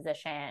walk-on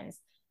positions?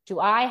 Do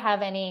I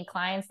have any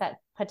clients that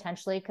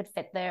potentially could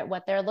fit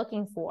what they're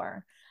looking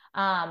for?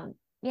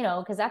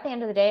 Because at the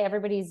end of the day,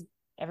 everybody's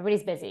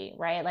busy,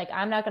 right? Like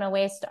I'm not going to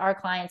waste our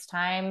clients'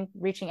 time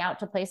reaching out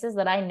to places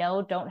that I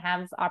know don't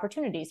have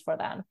opportunities for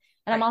them.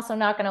 And I'm also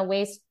not going to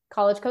waste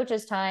college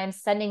coaches' time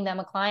sending them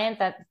a client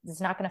that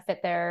is not going to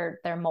fit their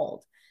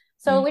mold.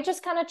 So we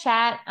just kind of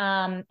chat.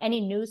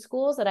 Any new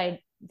schools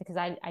because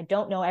I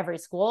don't know every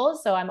school.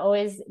 So I'm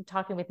always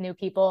talking with new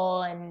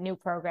people and new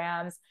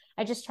programs.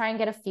 I just try and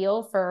get a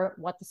feel for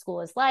what the school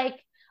is like.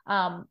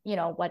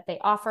 What they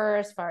offer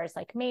as far as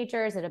like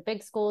majors at a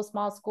big school,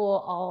 small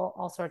school,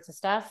 all sorts of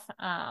stuff.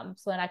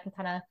 So then I can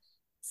kind of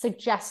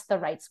suggest the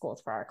right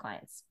schools for our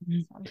clients.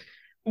 So.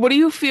 What do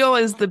you feel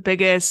is the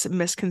biggest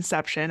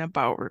misconception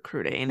about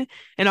recruiting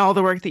and all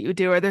the work that you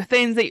do? Are there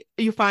things that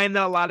you find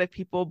that a lot of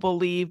people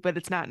believe, but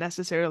it's not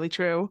necessarily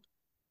true?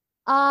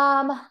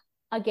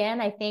 Again,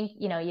 I think,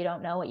 you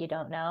don't know what you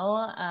don't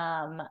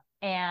know.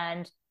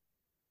 And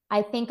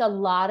I think a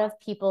lot of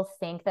people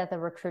think that the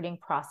recruiting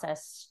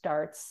process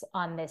starts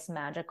on this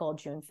magical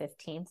June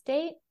 15th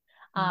date,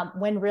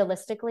 when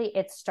realistically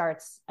it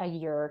starts a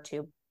year or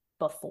two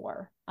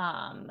before.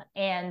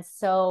 And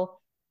so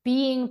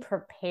being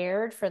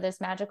prepared for this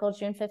magical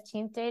June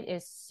 15th date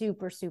is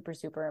super, super,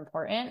 super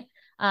important.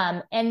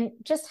 And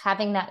just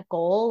having that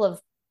goal of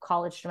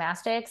college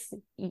gymnastics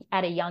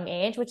at a young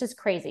age, which is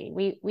crazy.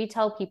 We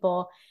tell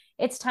people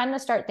it's time to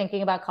start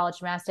thinking about college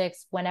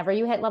gymnastics whenever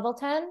you hit level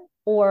 10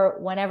 or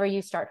whenever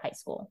you start high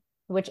school,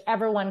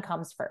 whichever one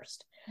comes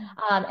first.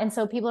 And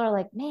so people are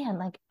like, man,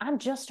 like I'm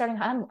just starting.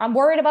 I'm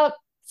worried about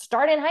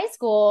starting high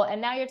school.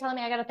 And now you're telling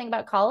me I got to think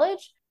about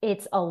college.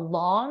 It's a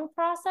long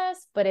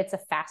process, but it's a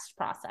fast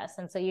process.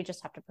 And so you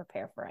just have to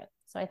prepare for it.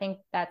 So I think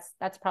that's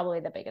probably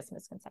the biggest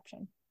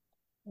misconception.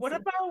 What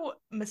about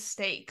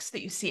mistakes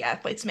that you see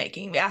athletes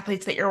making, the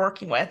athletes that you're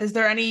working with? Is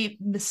there any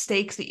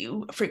mistakes that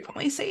you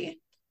frequently see?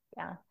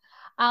 Yeah.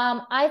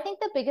 I think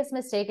the biggest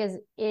mistake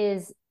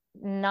is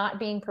not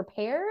being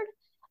prepared,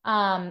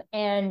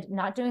 and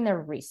not doing their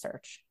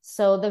research.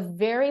 So the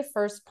very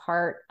first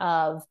part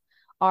of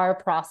our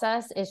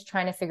process is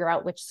trying to figure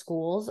out which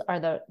schools are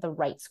the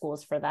right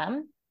schools for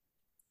them.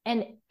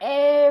 And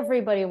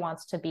everybody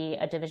wants to be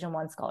a Division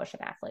I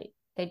scholarship athlete.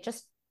 They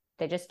just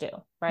do,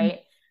 right?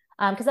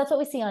 Because that's what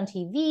we see on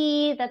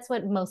TV. That's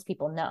what most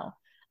people know.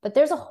 But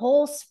there's a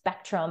whole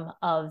spectrum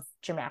of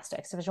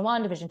gymnastics: Division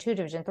I, Division II,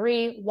 Division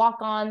III,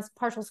 walk-ons,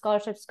 partial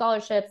scholarships,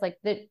 like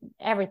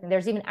everything.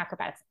 There's even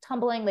acrobatics,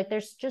 tumbling. Like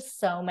there's just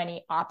so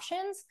many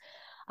options.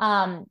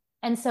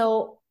 And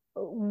so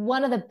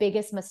one of the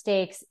biggest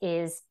mistakes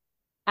is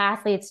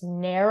athletes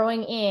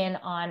narrowing in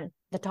on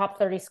the top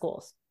 30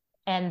 schools,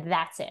 and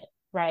that's it,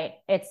 right?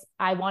 It's,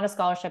 I want a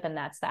scholarship and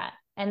that's that.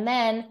 And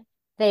then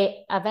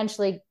they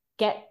eventually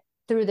get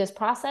through this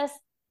process.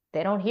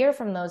 They don't hear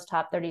from those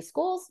top 30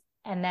 schools.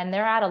 And then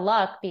they're out of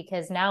luck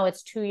because now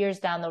it's 2 years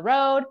down the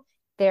road.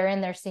 They're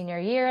in their senior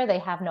year. They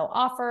have no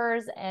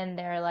offers. And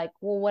they're like,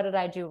 well, what did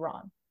I do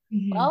wrong?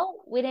 Mm-hmm.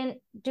 Well, we didn't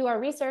do our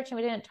research and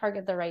we didn't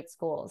target the right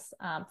schools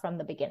from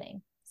the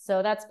beginning.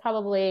 So that's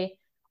probably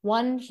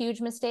one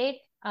huge mistake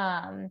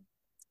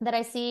that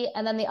I see.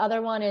 And then the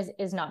other one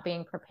is not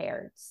being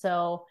prepared.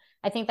 So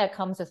I think that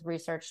comes with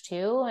research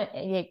too.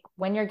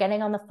 When you're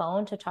getting on the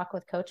phone to talk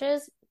with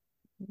coaches,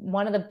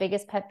 one of the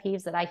biggest pet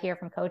peeves that I hear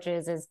from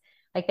coaches is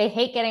like, they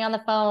hate getting on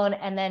the phone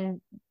and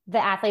then the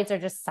athletes are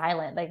just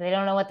silent. Like they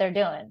don't know what they're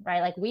doing,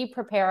 right? Like we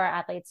prepare our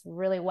athletes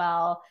really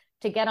well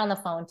to get on the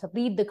phone, to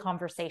lead the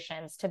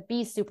conversations, to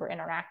be super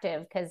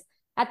interactive. Because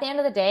at the end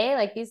of the day,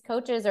 like these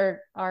coaches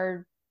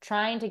are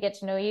trying to get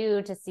to know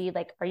you to see,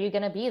 like, are you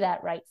going to be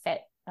that right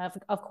fit?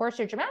 Of course,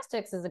 your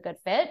gymnastics is a good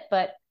fit,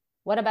 but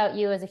what about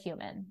you as a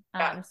human?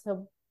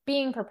 So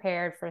being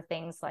prepared for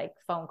things like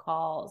phone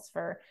calls,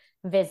 for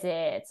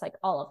visits, like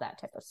all of that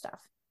type of stuff.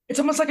 It's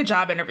almost like a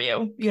job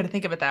interview. You got to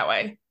think of it that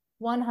way.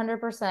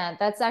 100%.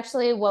 That's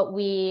actually what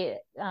we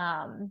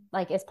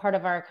like as part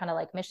of our kind of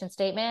like mission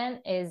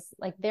statement is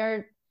like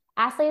their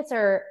athletes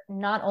are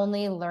not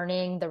only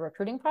learning the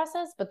recruiting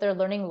process, but they're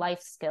learning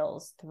life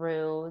skills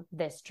through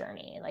this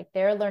journey. Like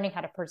they're learning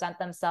how to present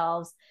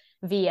themselves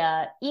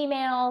via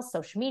email,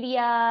 social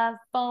media,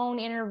 phone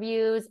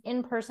interviews,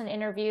 in-person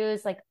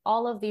interviews, like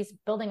all of these,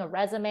 building a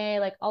resume,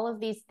 like all of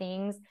these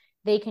things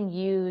they can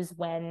use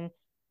when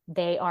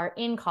they are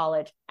in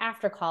college,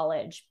 after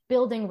college,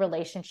 building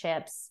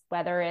relationships,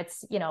 whether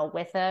it's, you know,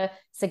 with a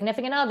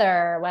significant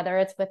other, whether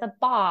it's with a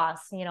boss,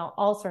 you know,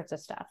 all sorts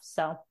of stuff.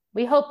 So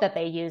we hope that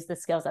they use the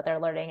skills that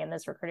they're learning in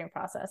this recruiting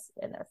process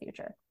in their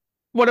future.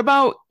 What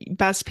about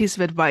best piece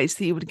of advice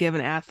that you would give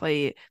an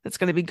athlete that's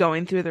going to be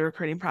going through the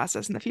recruiting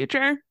process in the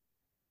future?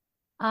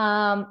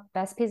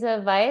 Best piece of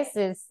advice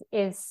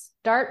is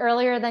start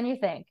earlier than you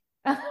think.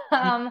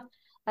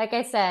 Like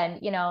I said,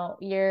 you know,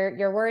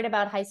 you're worried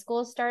about high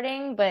school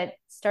starting, but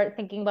start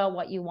thinking about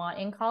what you want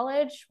in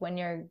college when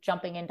you're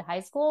jumping into high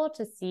school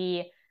to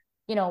see,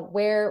 you know,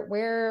 where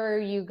are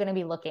you going to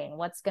be looking?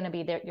 What's going to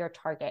be your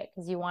target?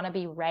 Because you want to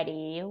be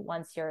ready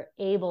once you're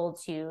able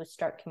to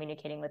start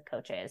communicating with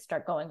coaches,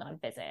 start going on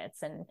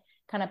visits, and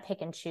kind of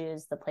pick and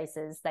choose the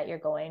places that you're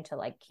going to,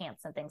 like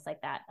camps and things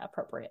like that,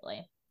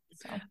 appropriately.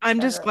 So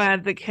I'm just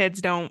glad the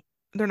kids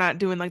they're not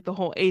doing like the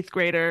whole 8th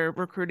grader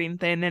recruiting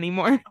thing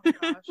anymore.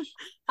 Oh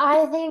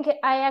I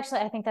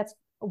think that's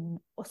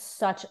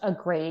such a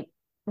great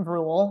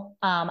rule.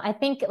 I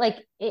think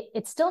like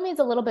it still needs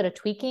a little bit of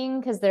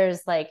tweaking because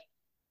there's like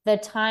the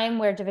time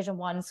where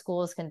Division I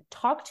schools can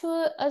talk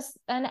to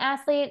an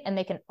athlete and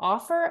they can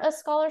offer a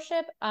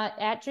scholarship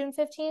at June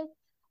 15th,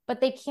 but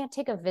they can't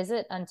take a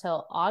visit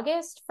until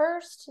August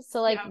 1st.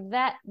 So like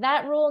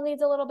that rule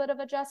needs a little bit of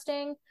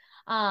adjusting.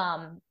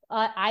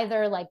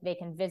 Either like they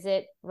can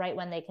visit right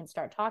when they can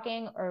start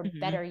talking, or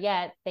better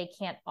yet, they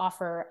can't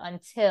offer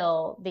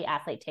until the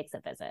athlete takes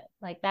a visit.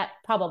 Like that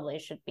probably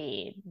should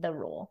be the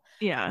rule.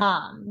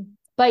 Yeah.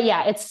 But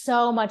yeah, it's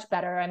so much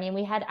better. I mean,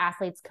 we had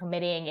athletes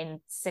committing in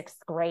 6th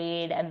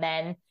grade and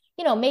then,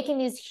 you know, making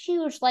these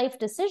huge life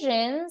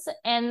decisions,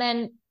 and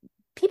then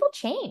people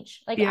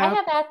change. Like I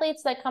have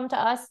athletes that come to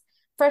us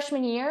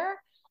freshman year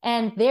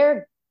and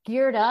they're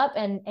geared up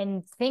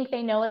and think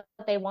they know what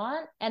they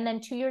want. And then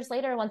 2 years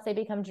later, once they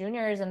become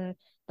juniors and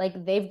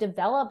like they've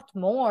developed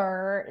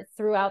more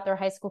throughout their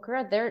high school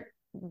career,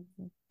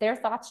 their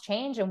thoughts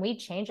change, and we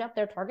change up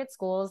their target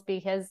schools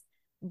because,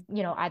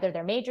 you know, either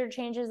their major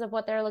changes of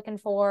what they're looking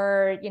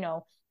for, you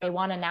know, they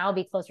want to now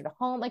be closer to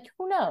home. Like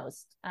who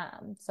knows?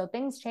 So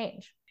things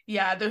change.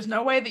 Yeah, there's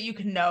no way that you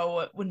can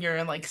know when you're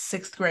in like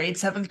 6th grade,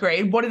 7th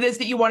grade, what it is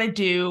that you want to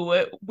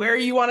do, where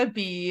you want to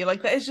be.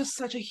 Like that is just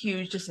such a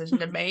huge decision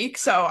to make.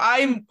 So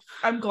I'm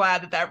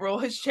glad that rule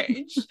has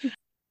changed.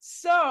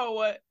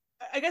 So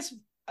I guess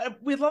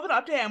we'd love an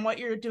update on what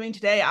you're doing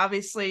today.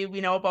 Obviously,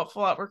 we know about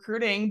full out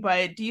recruiting,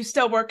 but do you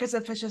still work as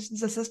a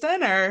physician's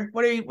assistant, or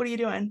what are you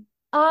doing?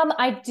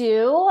 I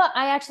do.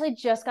 I actually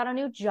just got a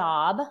new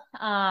job,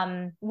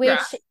 which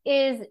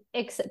is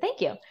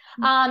thank you.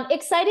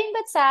 Exciting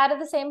but sad at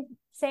the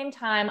same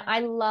time.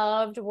 I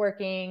loved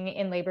working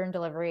in labor and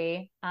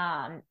delivery.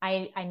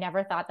 I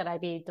never thought that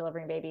I'd be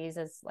delivering babies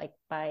as like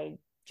my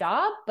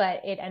job,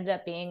 but it ended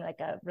up being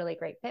like a really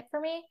great fit for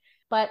me.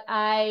 But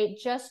I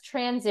just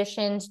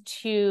transitioned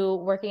to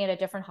working at a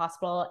different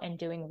hospital and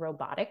doing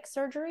robotic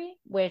surgery,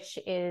 which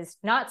is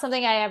not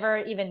something I ever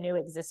even knew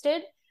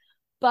existed.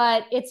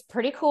 but it's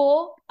pretty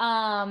cool.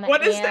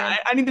 What is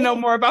that? I need to know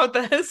more about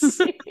this.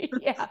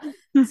 Yeah.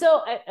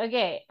 So,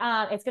 okay.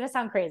 It's going to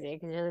sound crazy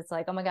because it's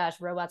like, oh my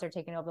gosh, robots are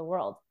taking over the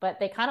world, but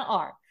they kind of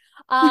are.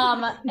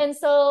 And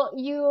so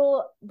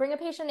you bring a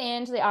patient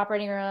into the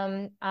operating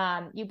room.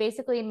 You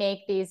basically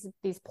make these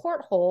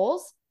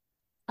portholes,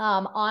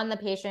 on the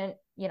patient,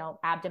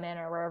 abdomen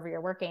or wherever you're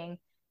working.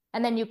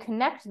 And then you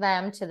connect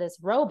them to this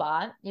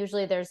robot.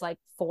 Usually there's like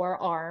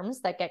 4 arms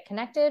that get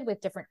connected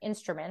with different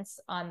instruments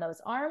on those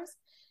arms.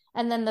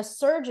 And then the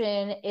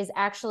surgeon is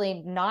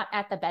actually not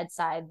at the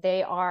bedside.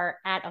 They are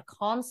at a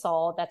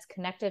console that's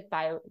connected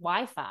by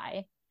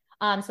Wi-Fi.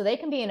 So they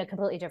can be in a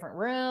completely different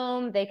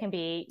room. They can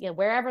be,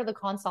 wherever the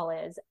console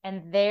is.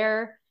 And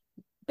they're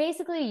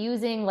basically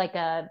using like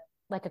a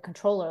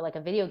controller, like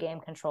a video game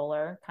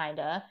controller, kind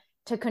of,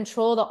 to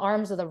control the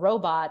arms of the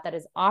robot that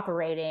is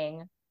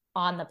operating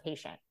on the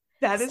patient.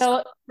 That is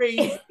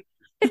crazy.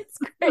 It's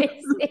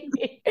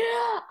crazy.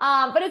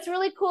 But it's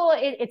really cool.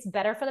 It's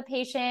better for the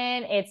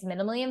patient. It's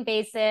minimally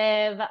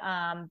invasive,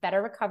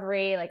 better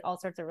recovery, like all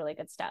sorts of really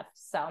good stuff.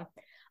 So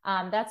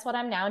that's what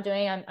I'm now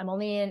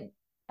doing.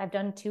 I've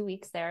done 2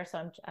 weeks there.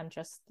 So I'm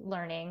just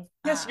learning.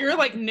 Yes, you're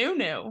like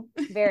new.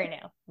 Very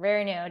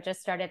new.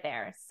 Just started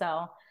there.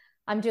 So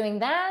I'm doing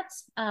that.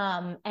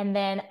 And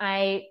then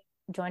I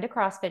joined a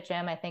CrossFit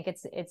gym. I think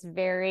it's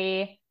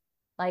very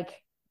like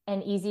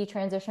an easy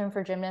transition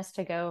for gymnasts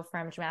to go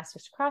from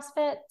gymnastics to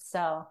CrossFit.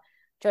 So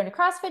joined a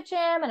CrossFit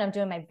gym and I'm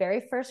doing my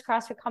very first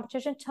CrossFit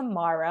competition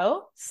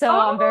tomorrow. So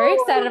I'm very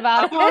excited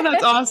about it. Oh,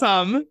 that's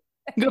awesome.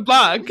 Good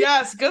luck.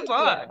 Yes, good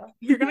luck.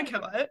 You're going to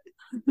kill it.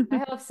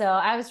 I hope so.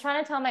 I was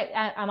trying to tell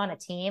I'm on a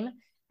team and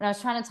I was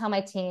trying to tell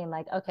my team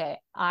like, okay,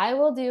 I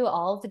will do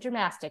all of the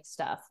gymnastics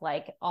stuff,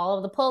 like all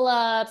of the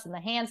pull-ups and the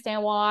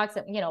handstand walks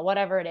and,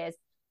 whatever it is.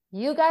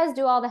 You guys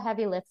do all the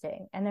heavy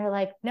lifting. And they're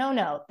like,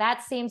 no,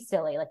 that seems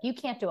silly. Like you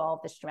can't do all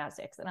of this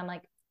gymnastics. And I'm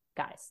like,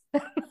 guys,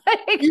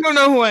 you don't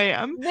know who I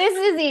am. This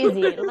is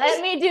easy.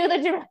 Let me do the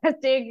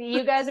gymnastics.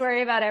 You guys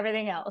worry about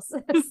everything else.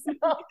 So,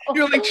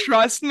 you're like,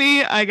 trust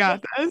me, I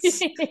got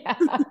this. Yeah.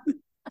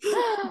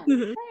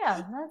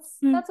 Yeah,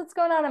 that's what's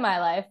going on in my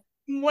life.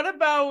 What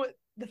about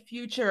the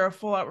future of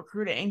Full Out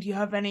Recruiting? Do you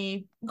have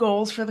any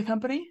goals for the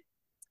company?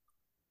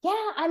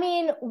 Yeah, I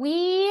mean,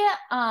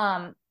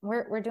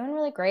 we're doing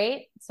really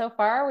great so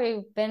far.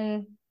 We've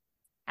been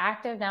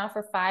active now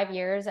for 5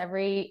 years.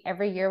 Every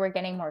year we're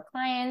getting more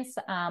clients.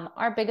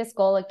 Our biggest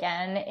goal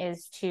again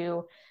is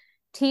to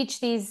teach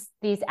these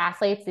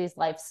athletes these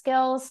life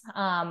skills.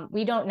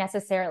 We don't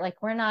necessarily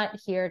we're not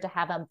here to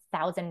have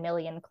 1,000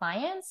 million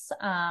clients.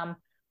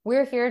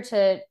 We're here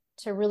to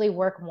really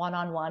work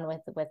one-on-one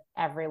with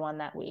everyone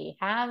that we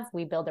have.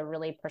 We build a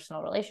really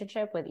personal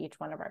relationship with each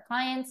one of our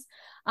clients.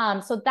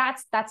 So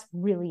that's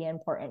really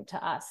important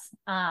to us.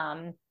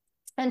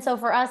 And so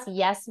for us,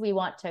 yes, we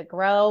want to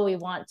grow. We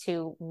want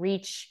to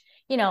reach,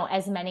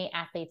 as many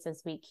athletes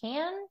as we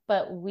can,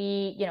 but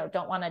we,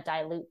 don't want to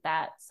dilute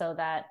that so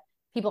that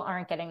people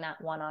aren't getting that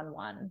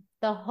one-on-one.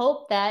 The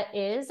hope that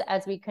is,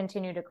 as we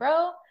continue to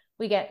grow,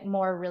 we get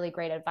more really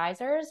great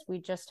advisors. We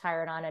just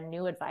hired on a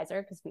new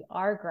advisor because we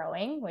are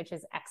growing, which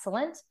is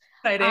excellent.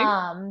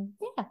 Exciting.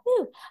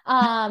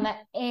 Yeah.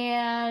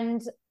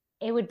 And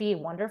it would be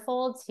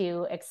wonderful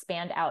to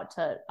expand out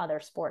to other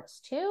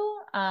sports too.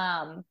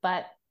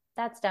 But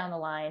that's down the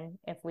line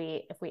if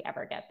we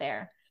ever get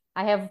there.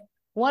 I have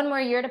 1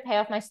 more year to pay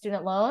off my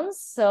student loans.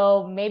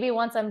 So maybe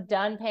once I'm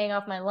done paying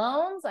off my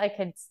loans, I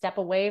could step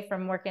away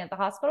from working at the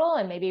hospital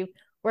and maybe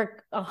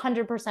work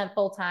 100%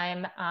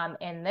 full-time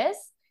in this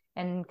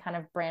and kind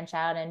of branch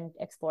out and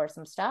explore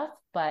some stuff.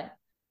 But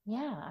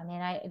yeah, I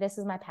mean, this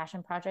is my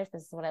passion project.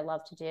 This is what I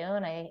love to do.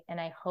 And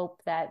I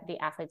hope that the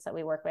athletes that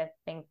we work with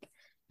think,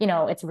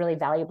 it's really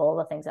valuable,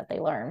 the things that they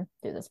learn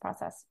through this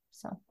process.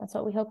 So that's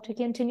what we hope to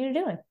continue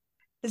doing.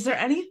 Is there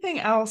anything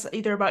else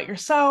either about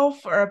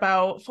yourself or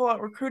about Full Out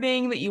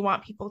Recruiting that you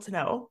want people to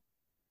know?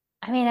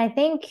 I mean, I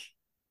think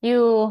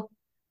you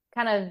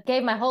kind of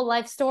gave my whole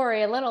life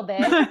story a little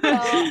bit.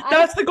 So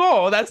That's the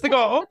goal. That's the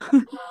goal.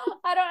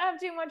 I don't have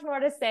too much more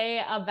to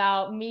say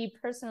about me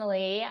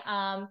personally.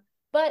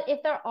 But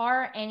if there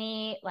are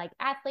any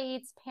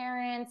athletes,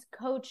 parents,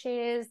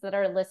 coaches that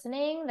are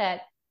listening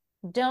that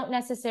don't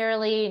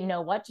necessarily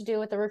know what to do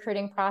with the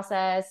recruiting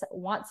process,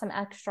 want some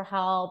extra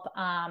help,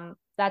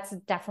 that's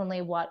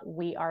definitely what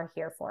we are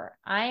here for.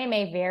 I am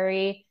a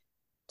very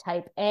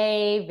type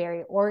A,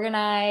 very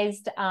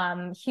organized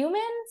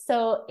human.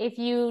 So if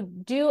you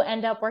do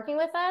end up working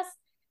with us,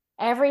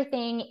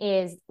 everything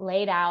is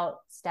laid out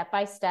step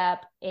by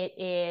step. It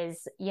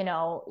is, you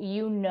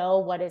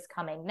know what is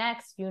coming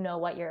next,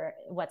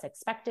 what's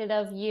expected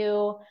of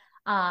you.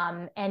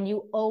 And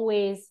you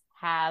always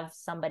have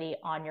somebody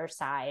on your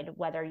side,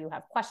 whether you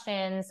have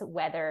questions,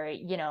 whether,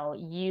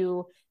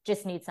 you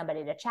just need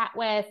somebody to chat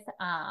with.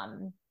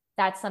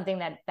 That's something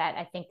that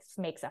I think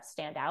makes us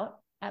stand out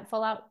at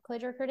Full Out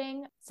Collegiate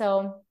Recruiting.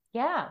 So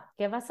yeah,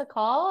 give us a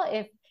call.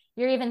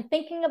 you're even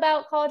thinking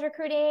about college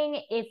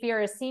recruiting, if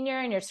you're a senior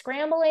and you're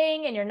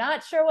scrambling and you're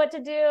not sure what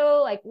to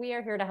do, like we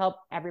are here to help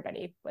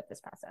everybody with this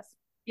process.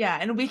 Yeah,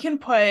 and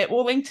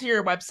we'll link to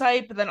your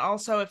website, but then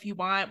also if you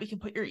want, we can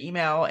put your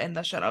email in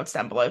the show notes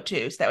down below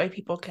too, so that way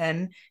people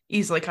can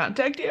easily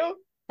contact you.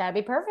 That'd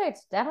be perfect.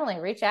 Definitely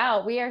reach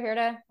out. We're here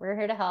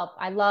to help.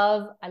 I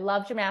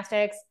love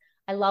gymnastics.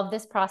 I love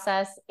this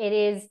process. It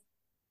is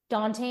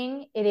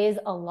daunting. It is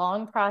a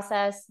long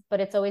process, but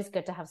it's always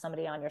good to have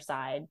somebody on your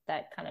side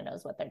that kind of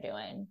knows what they're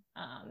doing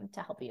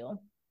to help you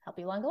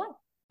along the way.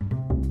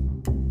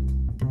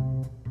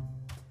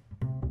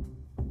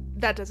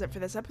 That does it for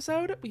this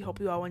episode. We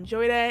hope you all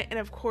enjoyed it. And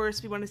of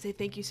course, we want to say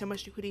thank you so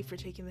much to Houry for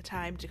taking the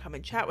time to come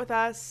and chat with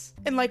us.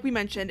 And like we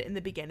mentioned in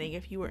the beginning,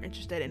 if you are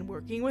interested in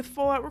working with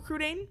Full Out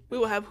Recruiting, we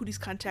will have Houry's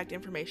contact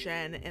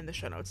information in the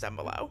show notes down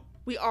below.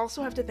 We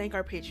also have to thank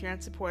our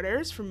Patreon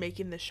supporters for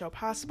making this show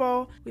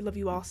possible. We love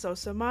you all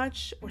so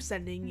much. We're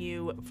sending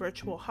you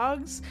virtual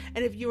hugs.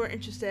 And if you are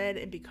interested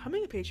in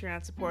becoming a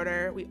Patreon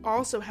supporter, we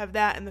also have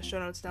that in the show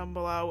notes down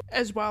below,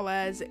 as well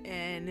as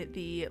in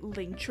the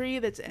link tree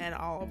that's in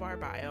all of our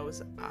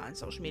bios on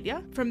social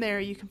media. From there,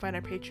 you can find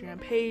our Patreon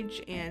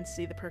page and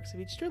see the perks of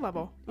each tier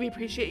level. We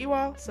appreciate you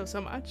all so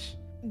much.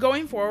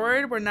 Going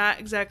forward, we're not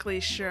exactly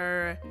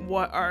sure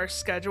what our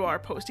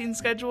posting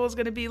schedule is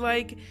going to be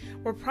like.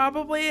 We're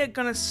probably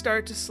going to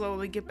start to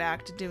slowly get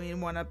back to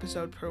doing one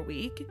episode per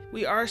week.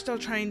 We are still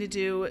trying to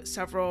do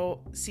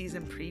several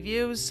season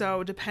previews,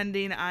 so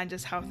depending on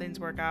just how things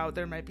work out,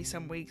 there might be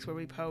some weeks where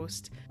we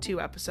post 2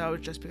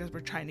 episodes just because we're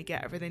trying to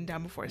get everything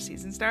done before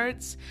season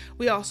starts.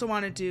 We also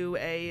want to do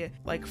a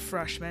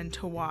freshman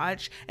to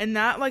watch, and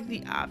not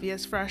the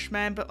obvious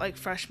freshmen, but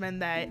freshmen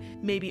that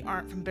maybe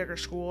aren't from bigger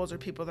schools or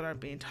people that aren't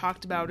being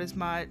talked about as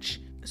much.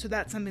 So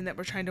that's something that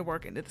we're trying to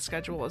work into the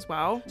schedule as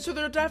well. So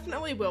there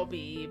definitely will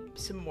be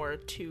some more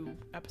 2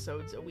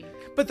 episodes a week,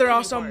 but there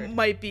also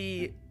might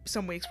be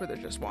some weeks where there's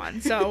just 1.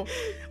 So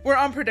we're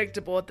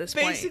unpredictable at this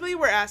point. Basically,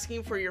 we're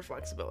asking for your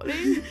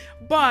flexibility.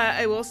 But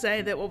I will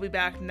say that we'll be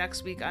back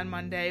next week on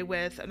Monday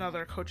with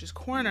another Coach's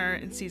Corner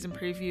and season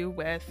preview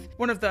with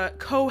one of the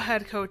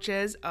co-head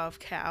coaches of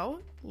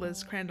Cal,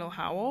 Liz Crandall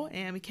Howell,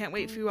 and we can't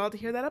wait for you all to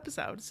hear that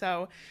episode.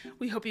 So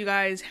we hope you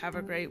guys have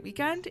a great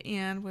weekend,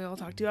 and we'll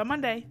talk to you on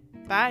Monday.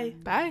 Bye.